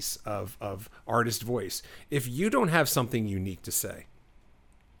voice, of artist voice. If you don't have something unique to say,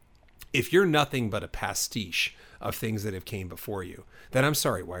 if you're nothing but a pastiche of things that have came before you, then I'm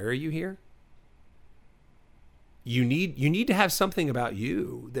sorry, why are you here? You need to have something about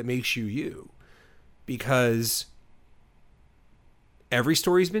you that makes you you. Because every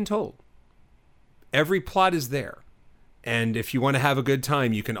story's been told. Every plot is there. And if you want to have a good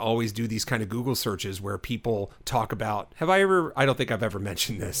time, you can always do these kind of Google searches where people talk about, I don't think I've ever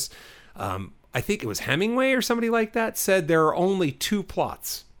mentioned this. I think it was Hemingway or somebody like that said there are only 2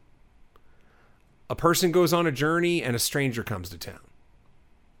 plots. A person goes on a journey and a stranger comes to town.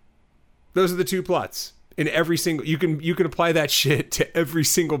 Those are the 2 plots. In every single, you can apply that shit to every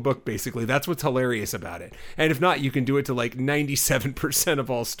single book, basically. That's what's hilarious about it. And if not, you can do it to like 97% of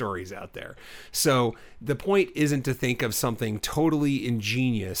all stories out there. So the point isn't to think of something totally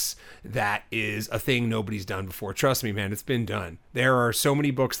ingenious that is a thing nobody's done before. Trust me, man, it's been done. There are so many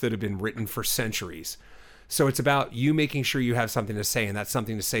books that have been written for centuries. So it's about you making sure you have something to say, and that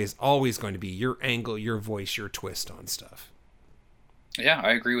something to say is always going to be your angle, your voice, your twist on stuff. Yeah,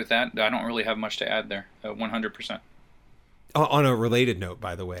 I agree with that. I don't really have much to add there. 100%. On a related note,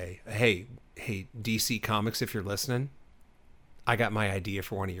 by the way, hey, DC Comics, if you're listening, I got my idea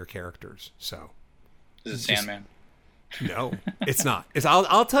for one of your characters. So, is it Sandman? No, it's not.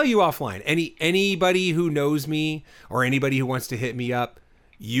 I'll tell you offline. Anybody who knows me or anybody who wants to hit me up,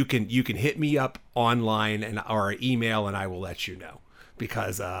 you can hit me up online or email, and I will let you know.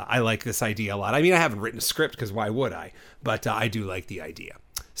 Because I like this idea a lot. I mean, I haven't written a script because why would I? But I do like the idea.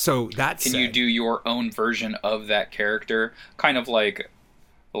 So that's can you do your own version of that character, kind of like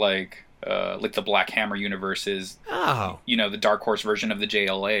the Black Hammer universe is, the Dark Horse version of the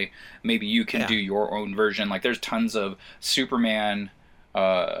JLA. Maybe you can do your own version. Like there's tons of Superman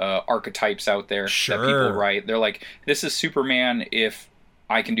archetypes out there that people write. They're like, this is Superman if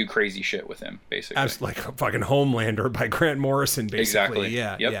I can do crazy shit with him, basically. Like fucking Homelander by Grant Morrison, basically.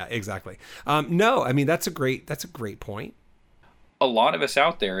 Exactly. Yeah, exactly. No, I mean, that's a great point. A lot of us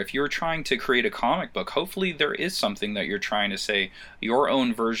out there, if you're trying to create a comic book, hopefully there is something that you're trying to say, your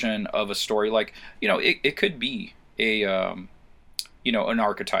own version of a story. Like, it could be an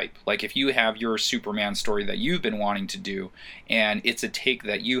archetype. Like if you have your Superman story that you've been wanting to do, and it's a take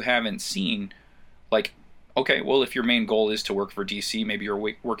that you haven't seen, like, okay, well, if your main goal is to work for DC, maybe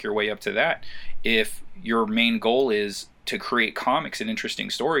you work your way up to that. If your main goal is to create comics and interesting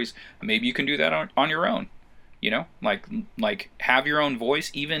stories, maybe you can do that on your own. You know, like have your own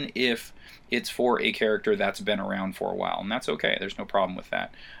voice, even if it's for a character that's been around for a while, and that's okay. There's no problem with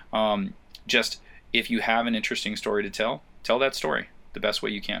that. Just if you have an interesting story to tell that story the best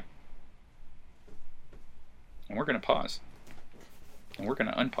way you can. And we're going to pause. And we're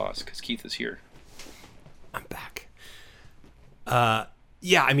going to unpause because Keith is here. I'm back.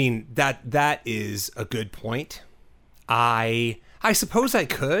 Yeah, I mean, that is a good point. I suppose I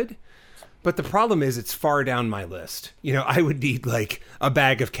could, but the problem is it's far down my list. You know, I would need like a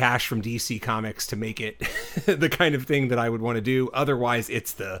bag of cash from DC Comics to make it the kind of thing that I would want to do. Otherwise,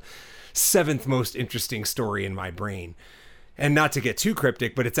 it's the 7th most interesting story in my brain. And not to get too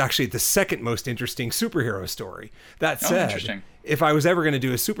cryptic, but it's actually the 2nd most interesting superhero story. That said, if I was ever going to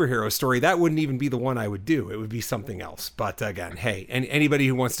do a superhero story, that wouldn't even be the one I would do. It would be something else. But again, hey, and anybody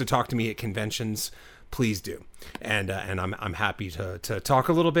who wants to talk to me at conventions, please do. And I'm happy to talk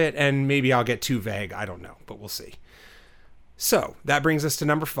a little bit, and maybe I'll get too vague. I don't know, but we'll see. So that brings us to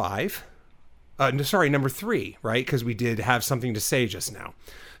number 5. Number 3, right? Because we did have something to say just now.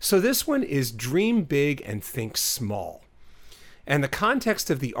 So this one is Dream Big and Think Small. And the context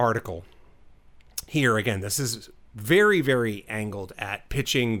of the article here, again, this is very, very angled at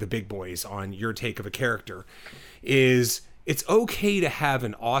pitching the big boys on your take of a character, is it's okay to have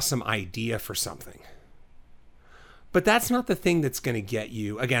an awesome idea for something. But that's not the thing that's going to get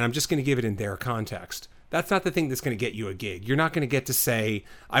you, again, I'm just going to give it in their context. That's not the thing that's going to get you a gig. You're not going to get to say,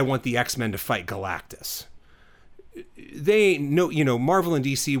 I want the X-Men to fight Galactus. They know, you know, Marvel and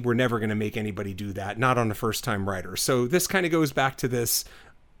DC were never going to make anybody do that, not on a first-time writer. So this kind of goes back to this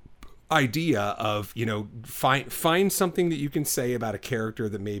idea of, you know, find something that you can say about a character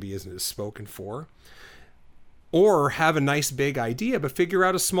that maybe isn't as spoken for, or have a nice big idea, but figure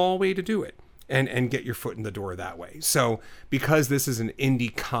out a small way to do it and get your foot in the door that way. So because this is an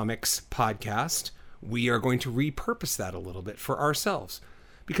indie comics podcast, we are going to repurpose that a little bit for ourselves,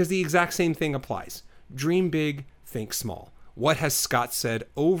 because the exact same thing applies. Dream big, think small. What has Scott said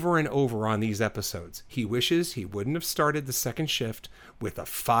over and over on these episodes? He wishes he wouldn't have started the second shift with a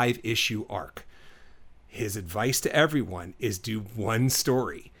 5-issue arc. His advice to everyone is do one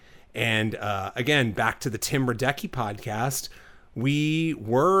story. And again, back to the Tim Radecki podcast, we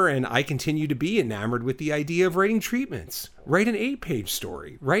were, and I continue to be, enamored with the idea of writing treatments. Write an 8-page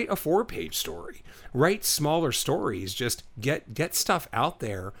story. Write a 4-page story. Write smaller stories. Just get stuff out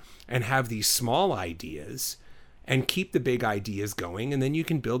there and have these small ideas and keep the big ideas going, and then you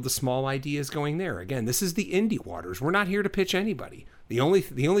can build the small ideas going there. Again, this is the indie waters. We're not here to pitch anybody. The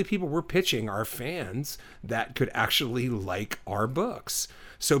only people we're pitching are fans that could actually like our books.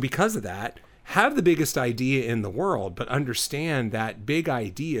 So because of that, have the biggest idea in the world, but understand that big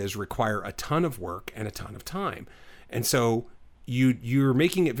ideas require a ton of work and a ton of time. And so you're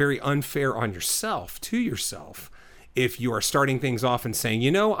making it very unfair on yourself, to yourself, if you are starting things off and saying, you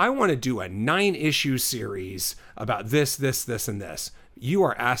know, I want to do a 9-issue series about this, this, this, and this. You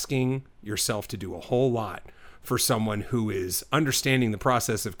are asking yourself to do a whole lot for someone who is understanding the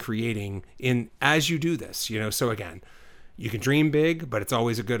process of creating as you do this, you know. So again, you can dream big, but it's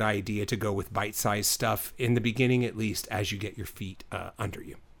always a good idea to go with bite-sized stuff in the beginning, at least, as you get your feet under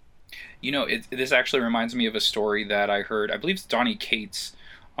you. You know, this actually reminds me of a story that I heard. I believe it's Donny Cates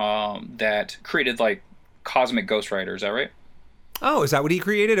that created like Cosmic Ghost Rider. Is that right? Oh, is that what he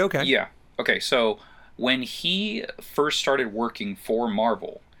created? Okay. Yeah. Okay, so when he first started working for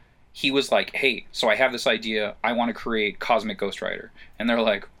Marvel, he was like, hey, so I have this idea. I want to create Cosmic Ghost Rider. And they're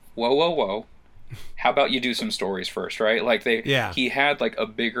like, whoa, whoa, whoa. How about you do some stories first, right? Like he had like a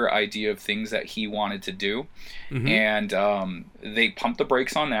bigger idea of things that he wanted to do. Mm-hmm. And they pumped the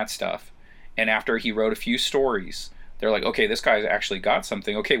brakes on that stuff. And after he wrote a few stories, they're like, okay, this guy's actually got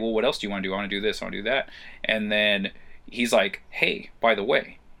something. Okay, well, what else do you want to do? I want to do this. I want to do that. And then he's like, hey, by the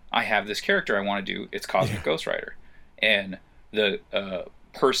way, I have this character I want to do. It's Cosmic Ghost Rider. And the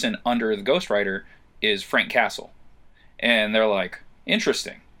person under the Ghost Rider is Frank Castle. And they're like,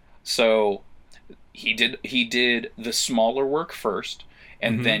 interesting. So he did the smaller work first,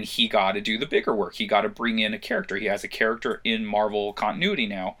 and then he got to do the bigger work. He got to bring in a character. He has a character in Marvel continuity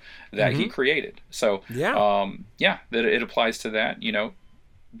now that he created. So that it applies to that. You know,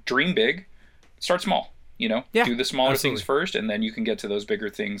 dream big, start small. You know, do the smaller things first, and then you can get to those bigger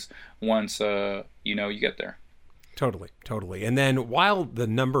things once you get there. Totally. And then while the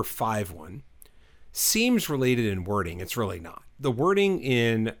number 5 one seems related in wording, it's really not. The wording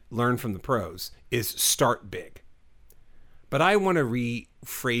in Learn from the Pros is start big. But I want to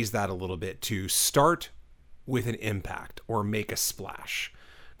rephrase that a little bit to start with an impact or make a splash,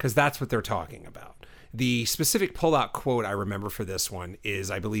 because that's what they're talking about. The specific pull-out quote I remember for this one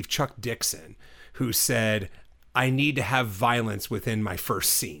is, I believe, Chuck Dixon, who said, I need to have violence within my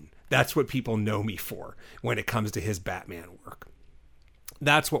first scene. That's what people know me for when it comes to his Batman work.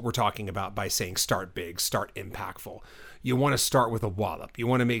 That's what we're talking about by saying start big, start impactful. You want to start with a wallop. You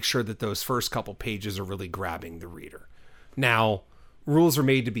want to make sure that those first couple pages are really grabbing the reader. Now, rules are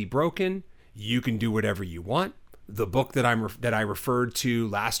made to be broken. You can do whatever you want. The book that I referred to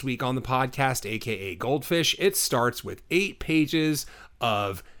last week on the podcast, aka Goldfish, it starts with 8 pages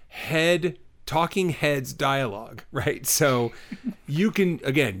of talking heads dialogue, right? So you can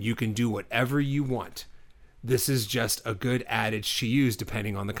do whatever you want. This is just a good adage to use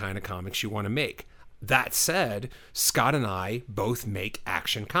depending on the kind of comics you want to make. That said, Scott and I both make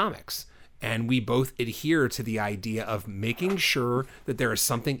action comics, and we both adhere to the idea of making sure that there is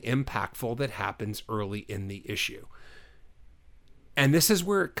something impactful that happens early in the issue. And this is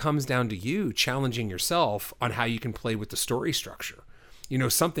where it comes down to you challenging yourself on how you can play with the story structure. You know,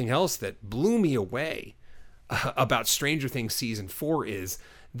 something else that blew me away about Stranger Things Season 4 is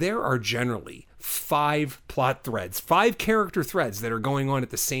there are generally 5 plot threads, 5 character threads that are going on at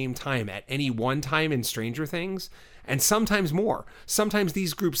the same time at any one time in Stranger Things, and sometimes more. Sometimes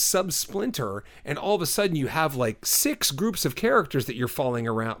these groups sub-splinter, and all of a sudden you have like 6 groups of characters that you're following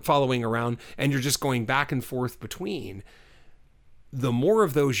around, and you're just going back and forth between. The more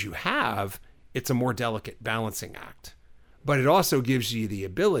of those you have, it's a more delicate balancing act. But it also gives you the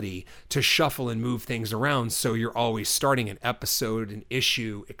ability to shuffle and move things around so you're always starting an episode, an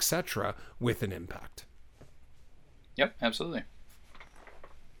issue, etc. with an impact. Yep, absolutely.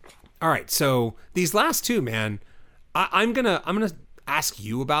 All right, so these last 2, man, I'm gonna ask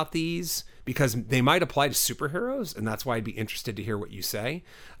you about these because they might apply to superheroes, and that's why I'd be interested to hear what you say.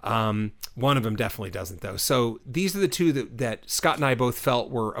 One of them definitely doesn't, though. So these are the 2 that Scott and I both felt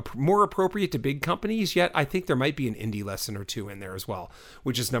were more appropriate to big companies, yet I think there might be an indie lesson or 2 in there as well,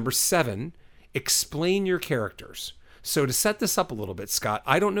 which is number 7, explain your characters. So to set this up a little bit, Scott,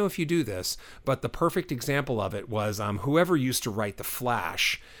 I don't know if you do this, but the perfect example of it was whoever used to write The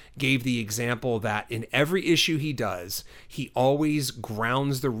Flash gave the example that in every issue he does, he always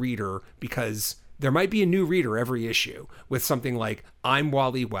grounds the reader because there might be a new reader every issue with something like, I'm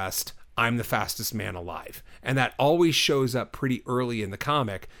Wally West, I'm the fastest man alive. And that always shows up pretty early in the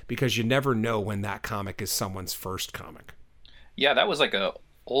comic because you never know when that comic is someone's first comic. Yeah, that was like a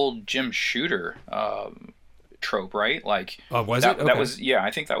old Jim Shooter trope, right? Like, was it? Okay. That was, yeah,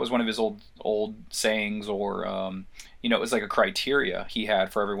 I think that was one of his old sayings, or it was like a criteria he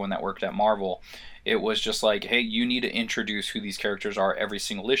had for everyone that worked at Marvel. It was just like, hey, you need to introduce who these characters are every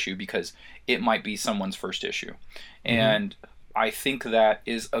single issue because it might be someone's first issue. Mm-hmm. And I think that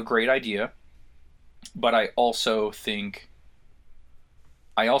is a great idea, but I also think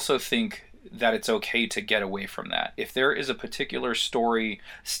that it's okay to get away from that. If there is a particular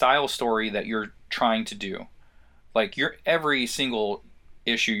style story that you're trying to do, like every single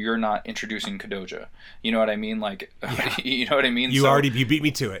issue you're not introducing Kadoja. You know what I mean? Like, yeah. You know what I mean? You beat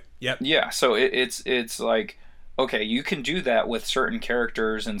me to it. Yep. Yeah. So it's like, okay, you can do that with certain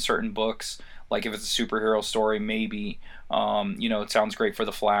characters and certain books. Like if it's a superhero story, maybe, it sounds great for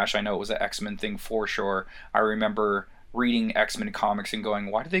The Flash. I know it was an X-Men thing for sure. I remember reading X-Men comics and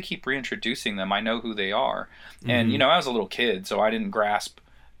going, why do they keep reintroducing them? I know who they are. Mm-hmm. And, I was a little kid, so I didn't grasp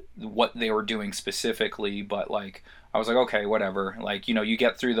what they were doing specifically, but like, I was like, okay, whatever. Like, you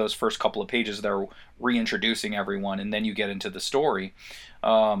get through those first couple of pages, they're reintroducing everyone, and then you get into the story.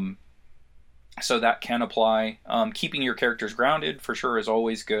 So that can apply. Keeping your characters grounded for sure is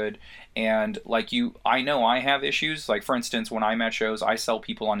always good. And like I know I have issues. Like for instance, when I'm at shows, I sell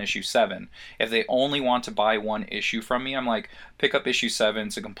people on issue 7. If they only want to buy one issue from me, I'm like, pick up issue 7.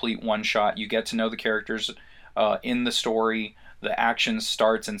 It's a complete one shot. You get to know the characters in the story. The action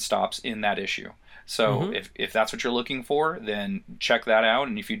starts and stops in that issue. So mm-hmm. if that's what you're looking for, then check that out.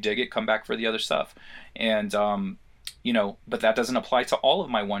 And if you dig it, come back for the other stuff. And, but that doesn't apply to all of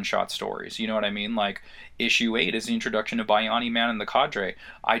my one-shot stories. You know what I mean? Like issue 8 is the introduction to Bionic Man and the Cadre.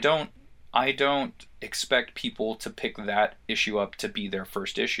 I don't expect people to pick that issue up to be their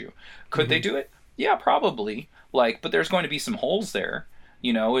first issue. Could mm-hmm. they do it? Yeah, probably. But there's going to be some holes there.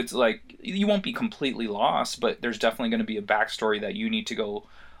 It's like you won't be completely lost, but there's definitely going to be a backstory that you need to go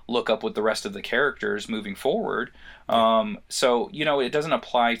look up with the rest of the characters moving forward. So, it doesn't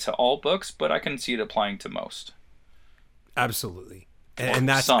apply to all books, but I can see it applying to most. Absolutely. And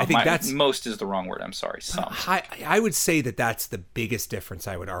that's, some. I think that's most is the wrong word. I'm sorry. Some. I would say that that's the biggest difference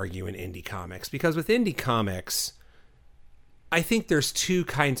I would argue in indie comics, because with indie comics, I think there's 2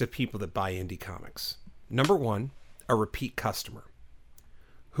 kinds of people that buy indie comics. Number 1, a repeat customer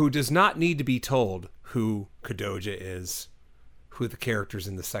who does not need to be told who Kadoja is, who the characters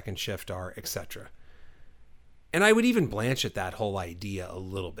in the second shift are, etc. And I would even blanch at that whole idea a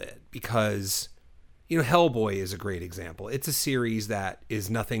little bit because, you know, Hellboy is a great example. It's a series that is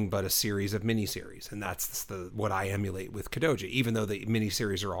nothing but a series of miniseries, and that's what I emulate with Kadoja. Even though the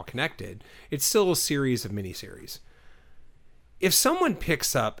miniseries are all connected, it's still a series of miniseries. If someone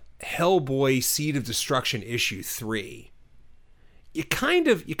picks up Hellboy Seed of Destruction issue 3, you kind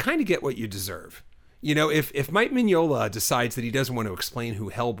of get what you deserve. You know, if Mike Mignola decides that he doesn't want to explain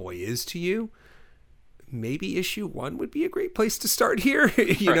who Hellboy is to you, maybe issue 1 would be a great place to start here.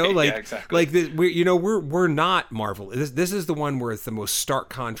 You know, like, yeah, exactly. like we're not Marvel. This is the one where it's the most stark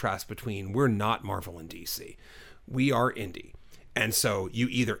contrast between we're not Marvel and DC. We are indie. And so you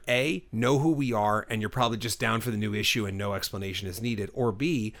either A, know who we are and you're probably just down for the new issue and no explanation is needed, or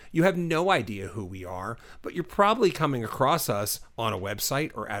B, you have no idea who we are, but you're probably coming across us on a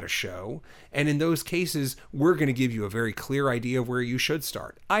website or at a show. And in those cases, we're going to give you a very clear idea of where you should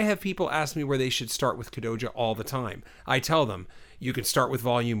start. I have people ask me where they should start with Kadoja all the time. I tell them, you can start with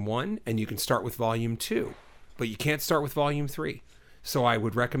volume 1 and you can start with volume 2, but you can't start with volume 3. So I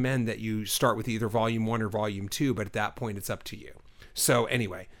would recommend that you start with either volume 1 or volume 2, but at that point, it's up to you. So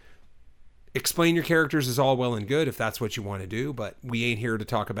anyway, explain your characters is all well and good if that's what you want to do, but we ain't here to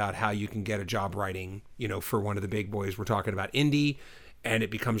talk about how you can get a job writing, you know, for one of the big boys. We're talking about indie, and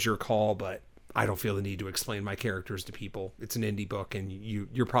it becomes your call, but I don't feel the need to explain my characters to people. It's an indie book, and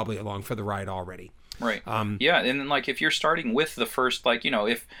you're probably along for the ride already. Right. Yeah, and then, like, if you're starting with the first, like, you know,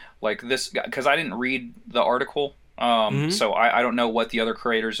 if, like, this, because I didn't read the article, so I don't know what the other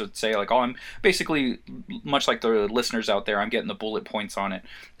creators would say. Like, oh, I'm basically, much like the listeners out there, I'm getting the bullet points on it.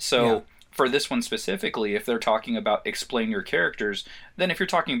 So for this one specifically, if they're talking about explain your characters, then if you're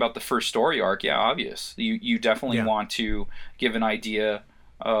talking about the first story arc, yeah, obvious. You definitely want to give an idea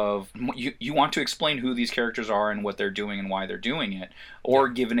of, you want to explain who these characters are and what they're doing and why they're doing it, or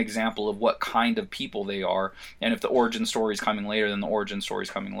give an example of what kind of people they are. And if the origin story is coming later, then the origin story is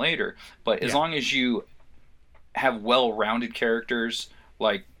coming later. But as long as you have well-rounded characters,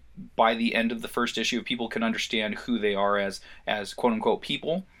 like by the end of the first issue, people can understand who they are as quote-unquote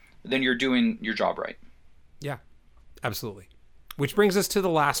people, then you're doing your job right. Yeah, absolutely. Which brings us to the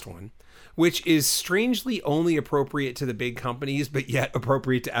last one, which is strangely only appropriate to the big companies, but yet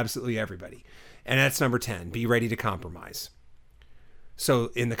appropriate to absolutely everybody. And that's number 10, be ready to compromise.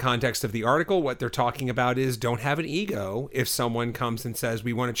 So in the context of the article, what they're talking about is don't have an ego if someone comes and says,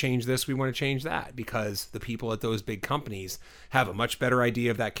 we want to change this, we want to change that, because the people at those big companies have a much better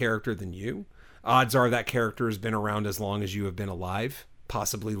idea of that character than you. Odds are that character has been around as long as you have been alive,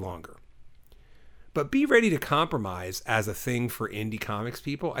 possibly longer. But be ready to compromise as a thing for indie comics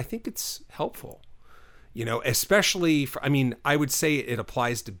people. I think it's helpful, you know, especially for, I mean, I would say it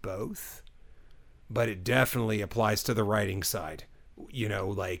applies to both, but it definitely applies to the writing side. You know,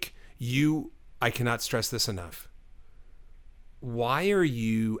 like I cannot stress this enough. Why are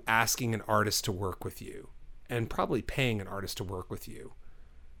you asking an artist to work with you and probably paying an artist to work with you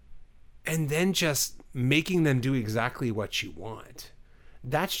and then just making them do exactly what you want?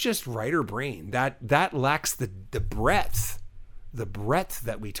 That's just writer brain. That lacks the breadth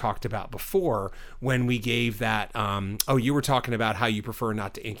that we talked about before when we gave that, you were talking about how you prefer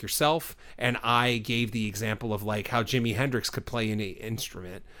not to ink yourself, and I gave the example of like how Jimi Hendrix could play any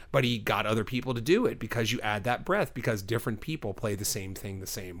instrument, but he got other people to do it because you add that breadth, because different people play the same thing the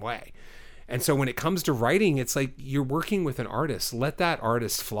same way. And so when it comes to writing, it's like you're working with an artist. Let that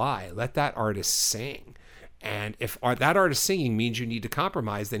artist fly. Let that artist sing. And if that artist singing means you need to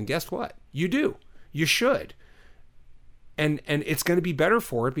compromise, then guess what? You do. You should. And it's going to be better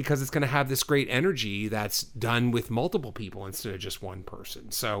for it because it's going to have this great energy that's done with multiple people instead of just one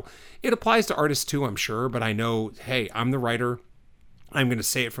person. So it applies to artists too, I'm sure. But I know, hey, I'm the writer. I'm going to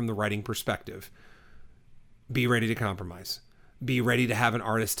say it from the writing perspective. Be ready to compromise. Be ready to have an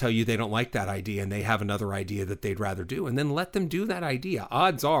artist tell you they don't like that idea and they have another idea that they'd rather do. And then let them do that idea.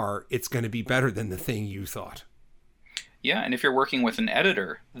 Odds are it's going to be better than the thing you thought. Yeah, and if you're working with an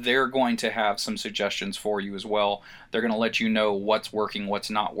editor, they're going to have some suggestions for you as well. They're going to let you know what's working, what's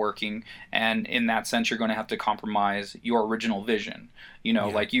not working, and in that sense, you're going to have to compromise your original vision. You know,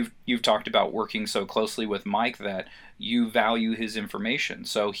 like you've talked about working so closely with Mike that you value his information,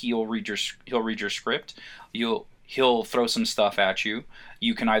 so he'll read your script. He'll throw some stuff at you.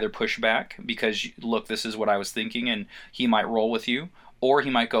 You can either push back because, look, this is what I was thinking, and he might roll with you, or he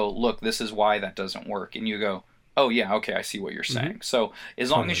might go, look, this is why that doesn't work, and you go, oh yeah, okay, I see what you're saying. Mm-hmm. So as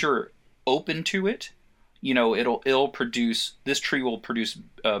long as you're open to it, you know, it'll produce, this tree will produce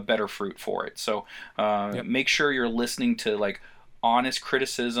better fruit for it. So make sure you're listening to like honest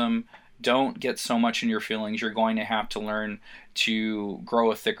criticism. Don't get so much in your feelings. You're going to have to learn to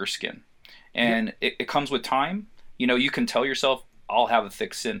grow a thicker skin. And it comes with time. You know, you can tell yourself, I'll have a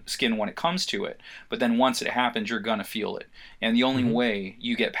thick skin when it comes to it. But then once it happens, you're going to feel it. And the only way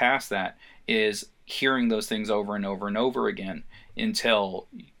you get past that is hearing those things over and over and over again until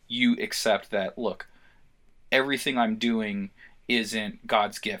you accept that, look, everything I'm doing isn't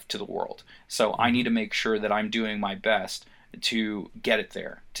God's gift to the world. So I need to make sure that I'm doing my best to get it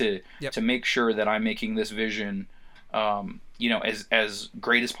there, to make sure that I'm making this vision, as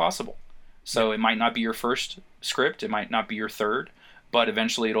great as possible. So it might not be your first script, it might not be your third, but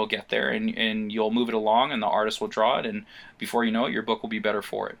eventually it'll get there, and you'll move it along, and the artist will draw it, and before you know it, your book will be better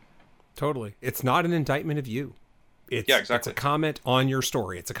for it. Totally. It's not an indictment of you. Exactly. It's a comment on your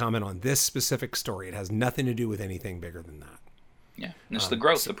story. It's a comment on this specific story. It has nothing to do with anything bigger than that. Yeah, and it's the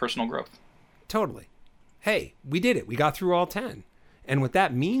growth, the personal growth. Totally. Hey, we did it. We got through all 10. And what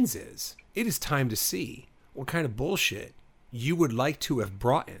that means is, it is time to see what kind of bullshit you would like to have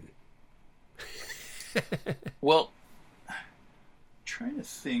brought in. Well, I'm trying to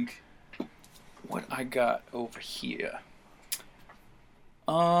think what I got over here.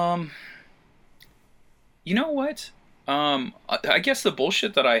 You know what? I guess the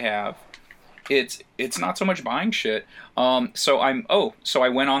bullshit that I have, it's not so much buying shit. So I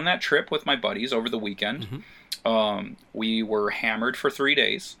went on that trip with my buddies over the weekend. We were hammered for 3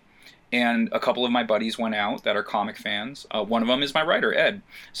 days, and a couple of my buddies went out that are comic fans. One of them is my writer, Ed.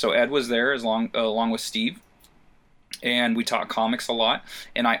 So Ed was there along with Steve, and we talked comics a lot.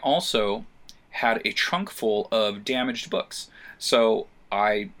 And I also had a trunk full of damaged books. So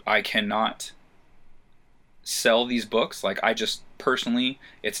I cannot sell these books. Like, I just personally,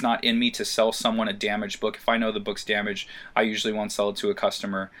 it's not in me to sell someone a damaged book. If I know the book's damaged, I usually won't sell it to a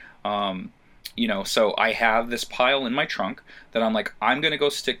customer. So I have this pile in my trunk that I'm like, I'm going to go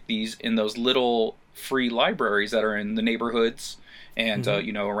stick these in those little free libraries that are in the neighborhoods and,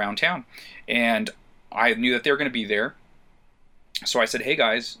 around town. And I knew that they were going to be there. So I said, hey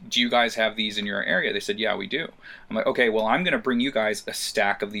guys, do you guys have these in your area? They said, yeah, we do. I'm like, okay, well, I'm going to bring you guys a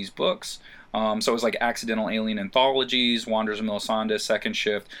stack of these books. So it was like Accidental Alien Anthologies, Wanderers of Melisande, Second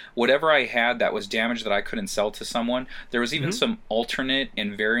Shift, whatever I had that was damaged that I couldn't sell to someone. There was even some alternate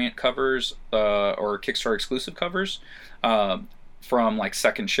and variant covers or Kickstarter exclusive covers from like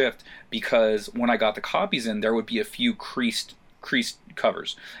Second Shift, because when I got the copies in, there would be a few creased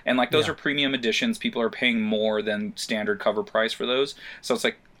covers, and like those are premium editions. People are paying more than standard cover price for those, so it's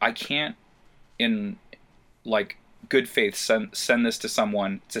like I can't in like good faith send this to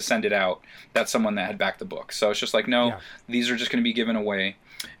someone to send it out, that's someone that had backed the book. So it's just like, no, these are just going to be given away.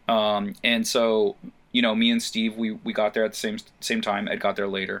 And so, me and Steve, we got there at the same time. Ed got there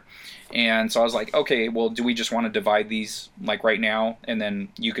later. And so I was like, okay, well, do we just want to divide these like right now? And then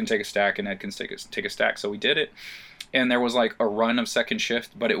you can take a stack and Ed can take a stack. So we did it. And there was like a run of Second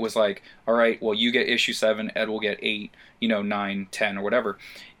Shift, but it was like, all right, well, you get issue 7, Ed will get 8, 9, 10 or whatever.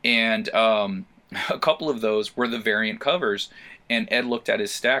 And, a couple of those were the variant covers, and Ed looked at his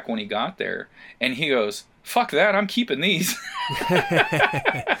stack when he got there, and he goes, fuck that, I'm keeping these.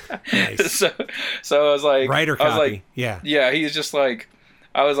 Nice. So I was like... Writer copy. I was like, yeah. Yeah, he's just like...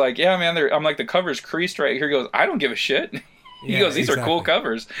 I was like, yeah, man, I'm like, the cover's creased right here. He goes, I don't give a shit. He goes, these are cool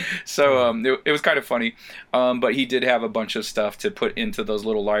covers. So it was kind of funny. But he did have a bunch of stuff to put into those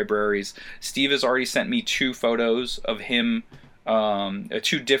little libraries. Steve has already sent me 2 photos of him,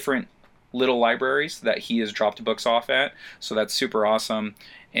 2 different little libraries that he has dropped books off at, so that's super awesome.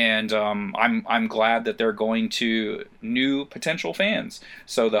 And I'm glad that they're going to new potential fans.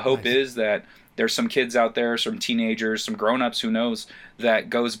 So the hope is that there's some kids out there, some teenagers, some grown-ups, who knows, that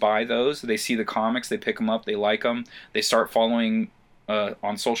goes by those, they see the comics, they pick them up, they like them, they start following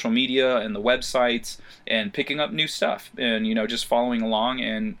on social media and the websites and picking up new stuff, and just following along,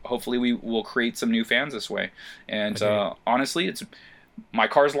 and hopefully we will create some new fans this way. And honestly, my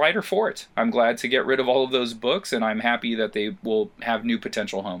car's lighter for it. I'm glad to get rid of all of those books, and I'm happy that they will have new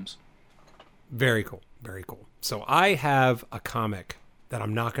potential homes. Very cool. Very cool. So I have a comic that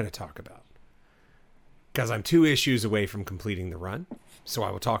I'm not going to talk about because I'm 2 issues away from completing the run. So I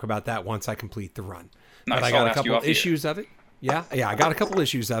will talk about that once I complete the run. Nice. But I got a couple issues of it. Yeah, I got a couple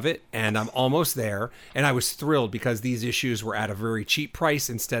issues of it, and I'm almost there. And I was thrilled because these issues were at a very cheap price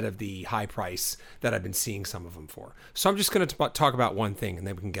instead of the high price that I've been seeing some of them for. So I'm just going to talk about one thing, and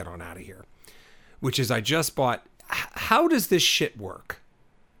then we can get on out of here, which is I just bought... How does this shit work?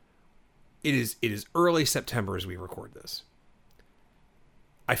 It is early September as we record this.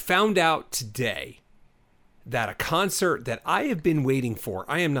 I found out today that a concert that I have been waiting for,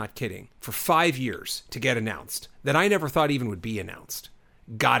 I am not kidding, for 5 years to get announced, that I never thought even would be announced,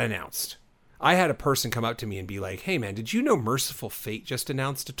 got announced. I had a person come up to me and be like, hey man, did you know Merciful Fate just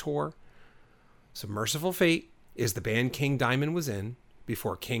announced a tour? So Merciful Fate is the band King Diamond was in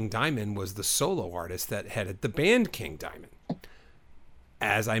before King Diamond was the solo artist that headed the band King Diamond.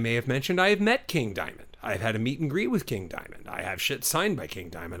 As I may have mentioned, I have met King Diamond. I've had a meet and greet with King Diamond. I have shit signed by King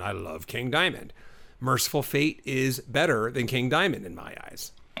Diamond. I love King Diamond. Merciful Fate is better than King Diamond in my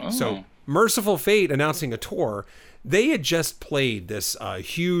eyes. Oh. So Merciful Fate announcing a tour. They had just played this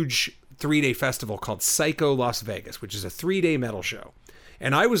huge 3-day festival called Psycho Las Vegas, which is a 3-day metal show.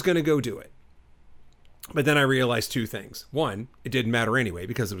 And I was going to go do it. But then I realized two things. One, it didn't matter anyway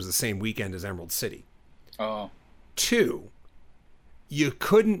because it was the same weekend as Emerald City. Oh. Two, you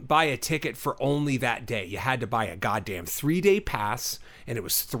couldn't buy a ticket for only that day. You had to buy a goddamn 3-day pass, and it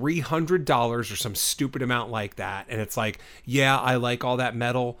was $300 or some stupid amount like that. And it's like, yeah, I like all that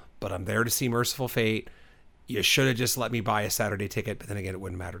metal, but I'm there to see Merciful Fate. You should have just let me buy a Saturday ticket, but then again, it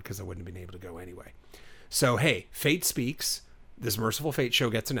wouldn't matter because I wouldn't have been able to go anyway. So, hey, Fate speaks. This Merciful Fate show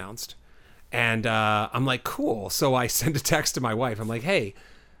gets announced. And I'm like, cool. So I send a text to my wife. I'm like, hey,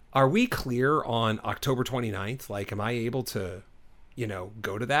 are we clear on October 29th? Like, am I able to,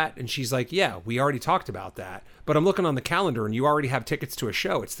 go to that? And she's like, yeah, we already talked about that. But I'm looking on the calendar and you already have tickets to a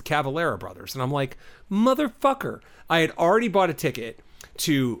show. It's the Cavalera Brothers. And I'm like, motherfucker. I had already bought a ticket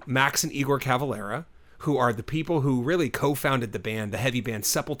to Max and Igor Cavalera, who are the people who really co-founded the band, the heavy band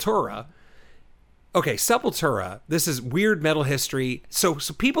Sepultura. Okay, Sepultura, this is weird metal history. So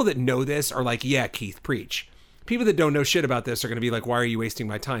people that know this are like, yeah, Keith, preach. People that don't know shit about this are going to be like, why are you wasting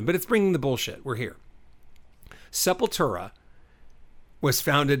my time? But it's bringing the bullshit. We're here. Sepultura was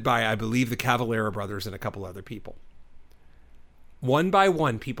founded by, I believe, the Cavalera Brothers and a couple other people. One by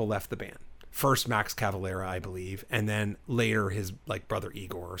one, people left the band. First Max Cavalera, I believe, and then later his brother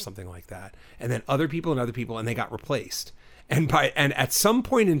Igor or something like that. And then other people, and they got replaced. And at some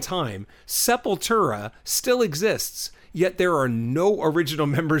point in time, Sepultura still exists, yet there are no original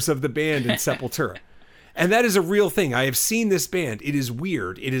members of the band in Sepultura. And that is a real thing. I have seen this band. It is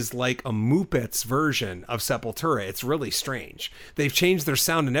weird. It is like a Muppets version of Sepultura. It's really strange. They've changed their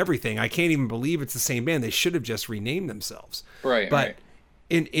sound and everything. I can't even believe it's the same band. They should have just renamed themselves. Right. But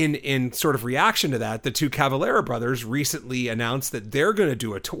in sort of reaction to that, the two Cavalera brothers recently announced that they're going to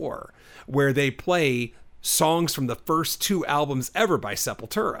do a tour where they play songs from the first 2 albums ever by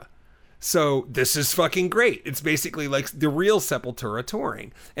Sepultura. So this is fucking great. It's basically like the real Sepultura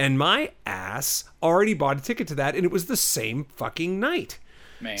touring. And my ass already bought a ticket to that, and it was the same fucking night.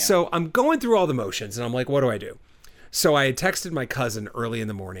 Man. So I'm going through all the motions, and I'm like, what do I do? So I had texted my cousin early in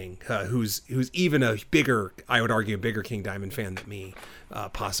the morning, who's even a bigger, I would argue, a bigger King Diamond fan than me,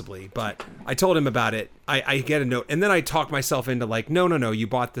 possibly. But I told him about it. I get a note, and then I talk myself into like, no, you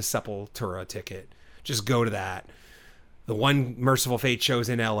bought the Sepultura ticket. Just go to that. The one Merciful Fate show's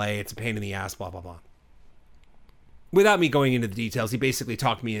in LA. It's a pain in the ass, blah, blah, blah. Without me going into the details, he basically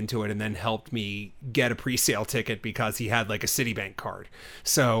talked me into it and then helped me get a pre-sale ticket because he had like a Citibank card.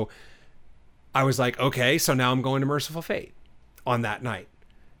 So I was like, okay, so now I'm going to Merciful Fate on that night.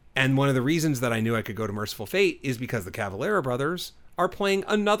 And one of the reasons that I knew I could go to Merciful Fate is because the Cavalera Brothers are playing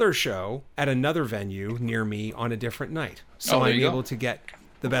another show at another venue near me on a different night. So I'm able to get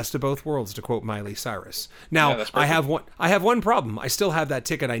the best of both worlds, to quote Miley Cyrus. Now, yeah, I have one problem. I still have that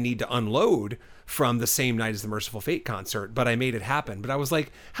ticket I need to unload from the same night as the Merciful Fate concert, but I made it happen. But I was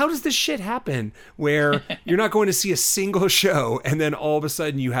like, how does this shit happen where you're not going to see a single show and then all of a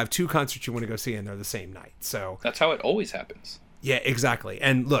sudden you have 2 concerts you want to go see and they're the same night? So that's how it always happens. Yeah, exactly.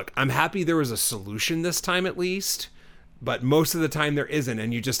 And look, I'm happy there was a solution this time at least, but most of the time there isn't,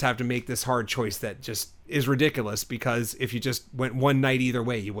 and you just have to make this hard choice that just is ridiculous, because if you just went one night either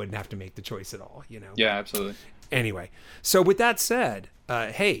way, you wouldn't have to make the choice at all, Yeah, absolutely. Anyway, so with that said,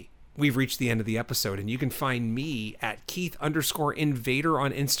 hey, we've reached the end of the episode, and you can find me at Keith_Invader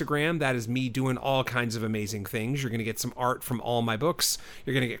on Instagram. That is me doing all kinds of amazing things. You're going to get some art from all my books.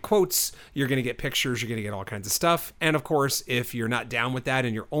 You're going to get quotes. You're going to get pictures. You're going to get all kinds of stuff. And of course, if you're not down with that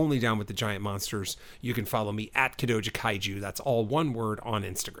and you're only down with the giant monsters, you can follow me at Kadoja Kaiju. That's all one word on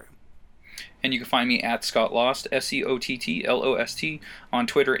Instagram. And you can find me at Scott Lost, SCOTTLOST, on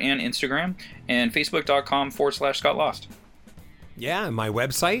Twitter and Instagram, and Facebook.com/Scott Lost. Yeah, my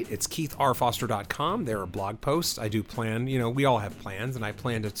website, it's KeithRFoster.com. There are blog posts. I do plan, we all have plans, and I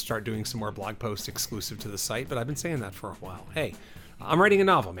plan to start doing some more blog posts exclusive to the site, but I've been saying that for a while. Hey, I'm writing a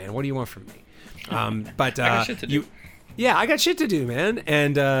novel, man. What do you want from me? But I got shit to do. Yeah, I got shit to do, man.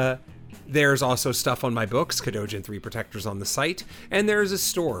 And there's also stuff on my books, Kadoja and 3 Protectors, on the site, and there's a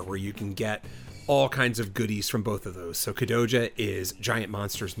store where you can get all kinds of goodies from both of those. So Kadoja is Giant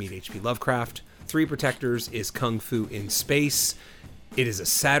Monsters meet H.P. Lovecraft. 3 Protectors is Kung Fu in Space. It is a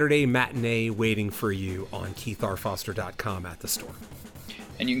Saturday matinee waiting for you on KeithRFoster.com at the store.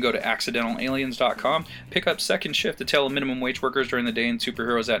 And you can go to accidentalaliens.com, pick up Second Shift, A Tale of Minimum Wage Workers During the Day and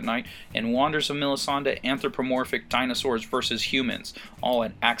Superheroes at Night, and Wanders of Melisande, Anthropomorphic Dinosaurs versus Humans, all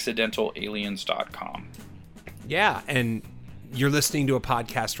at accidentalaliens.com. Yeah, and you're listening to a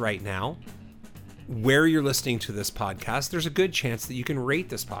podcast right now. Where you're listening to this podcast, there's a good chance that you can rate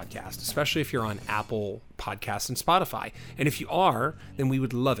this podcast, especially if you're on Apple Podcasts and Spotify. And if you are, then we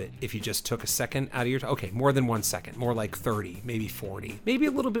would love it if you just took a second out of your time. Okay, more than 1 second, more like 30, maybe 40, maybe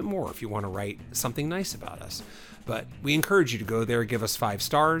a little bit more if you want to write something nice about us. But we encourage you to go there, give us 5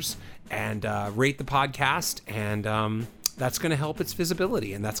 stars, and rate the podcast. And that's going to help its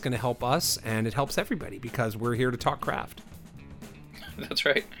visibility, and that's going to help us, and it helps everybody because we're here to talk craft. That's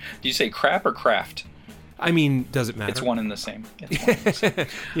right. Do you say crap or craft? I mean, does it matter? It's one and the same.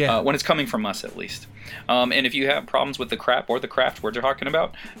 Yeah. When it's coming from us, at least. And if you have problems with the crap or the craft we're talking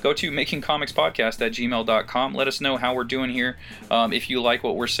about, go to makingcomicspodcast@gmail.com. Let us know how we're doing here. If you like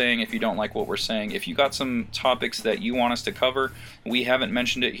what we're saying, if you don't like what we're saying. If you got some topics that you want us to cover, we haven't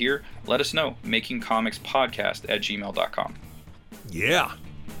mentioned it here, let us know. makingcomicspodcast@gmail.com. Yeah.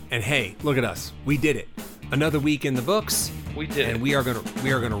 And hey, look at us. We did it. Another week in the books. We did and it. we are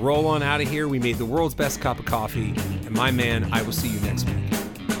gonna roll on out of here. We made the world's best cup of coffee. And my man, I will see you next week.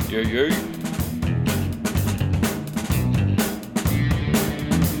 Yeah.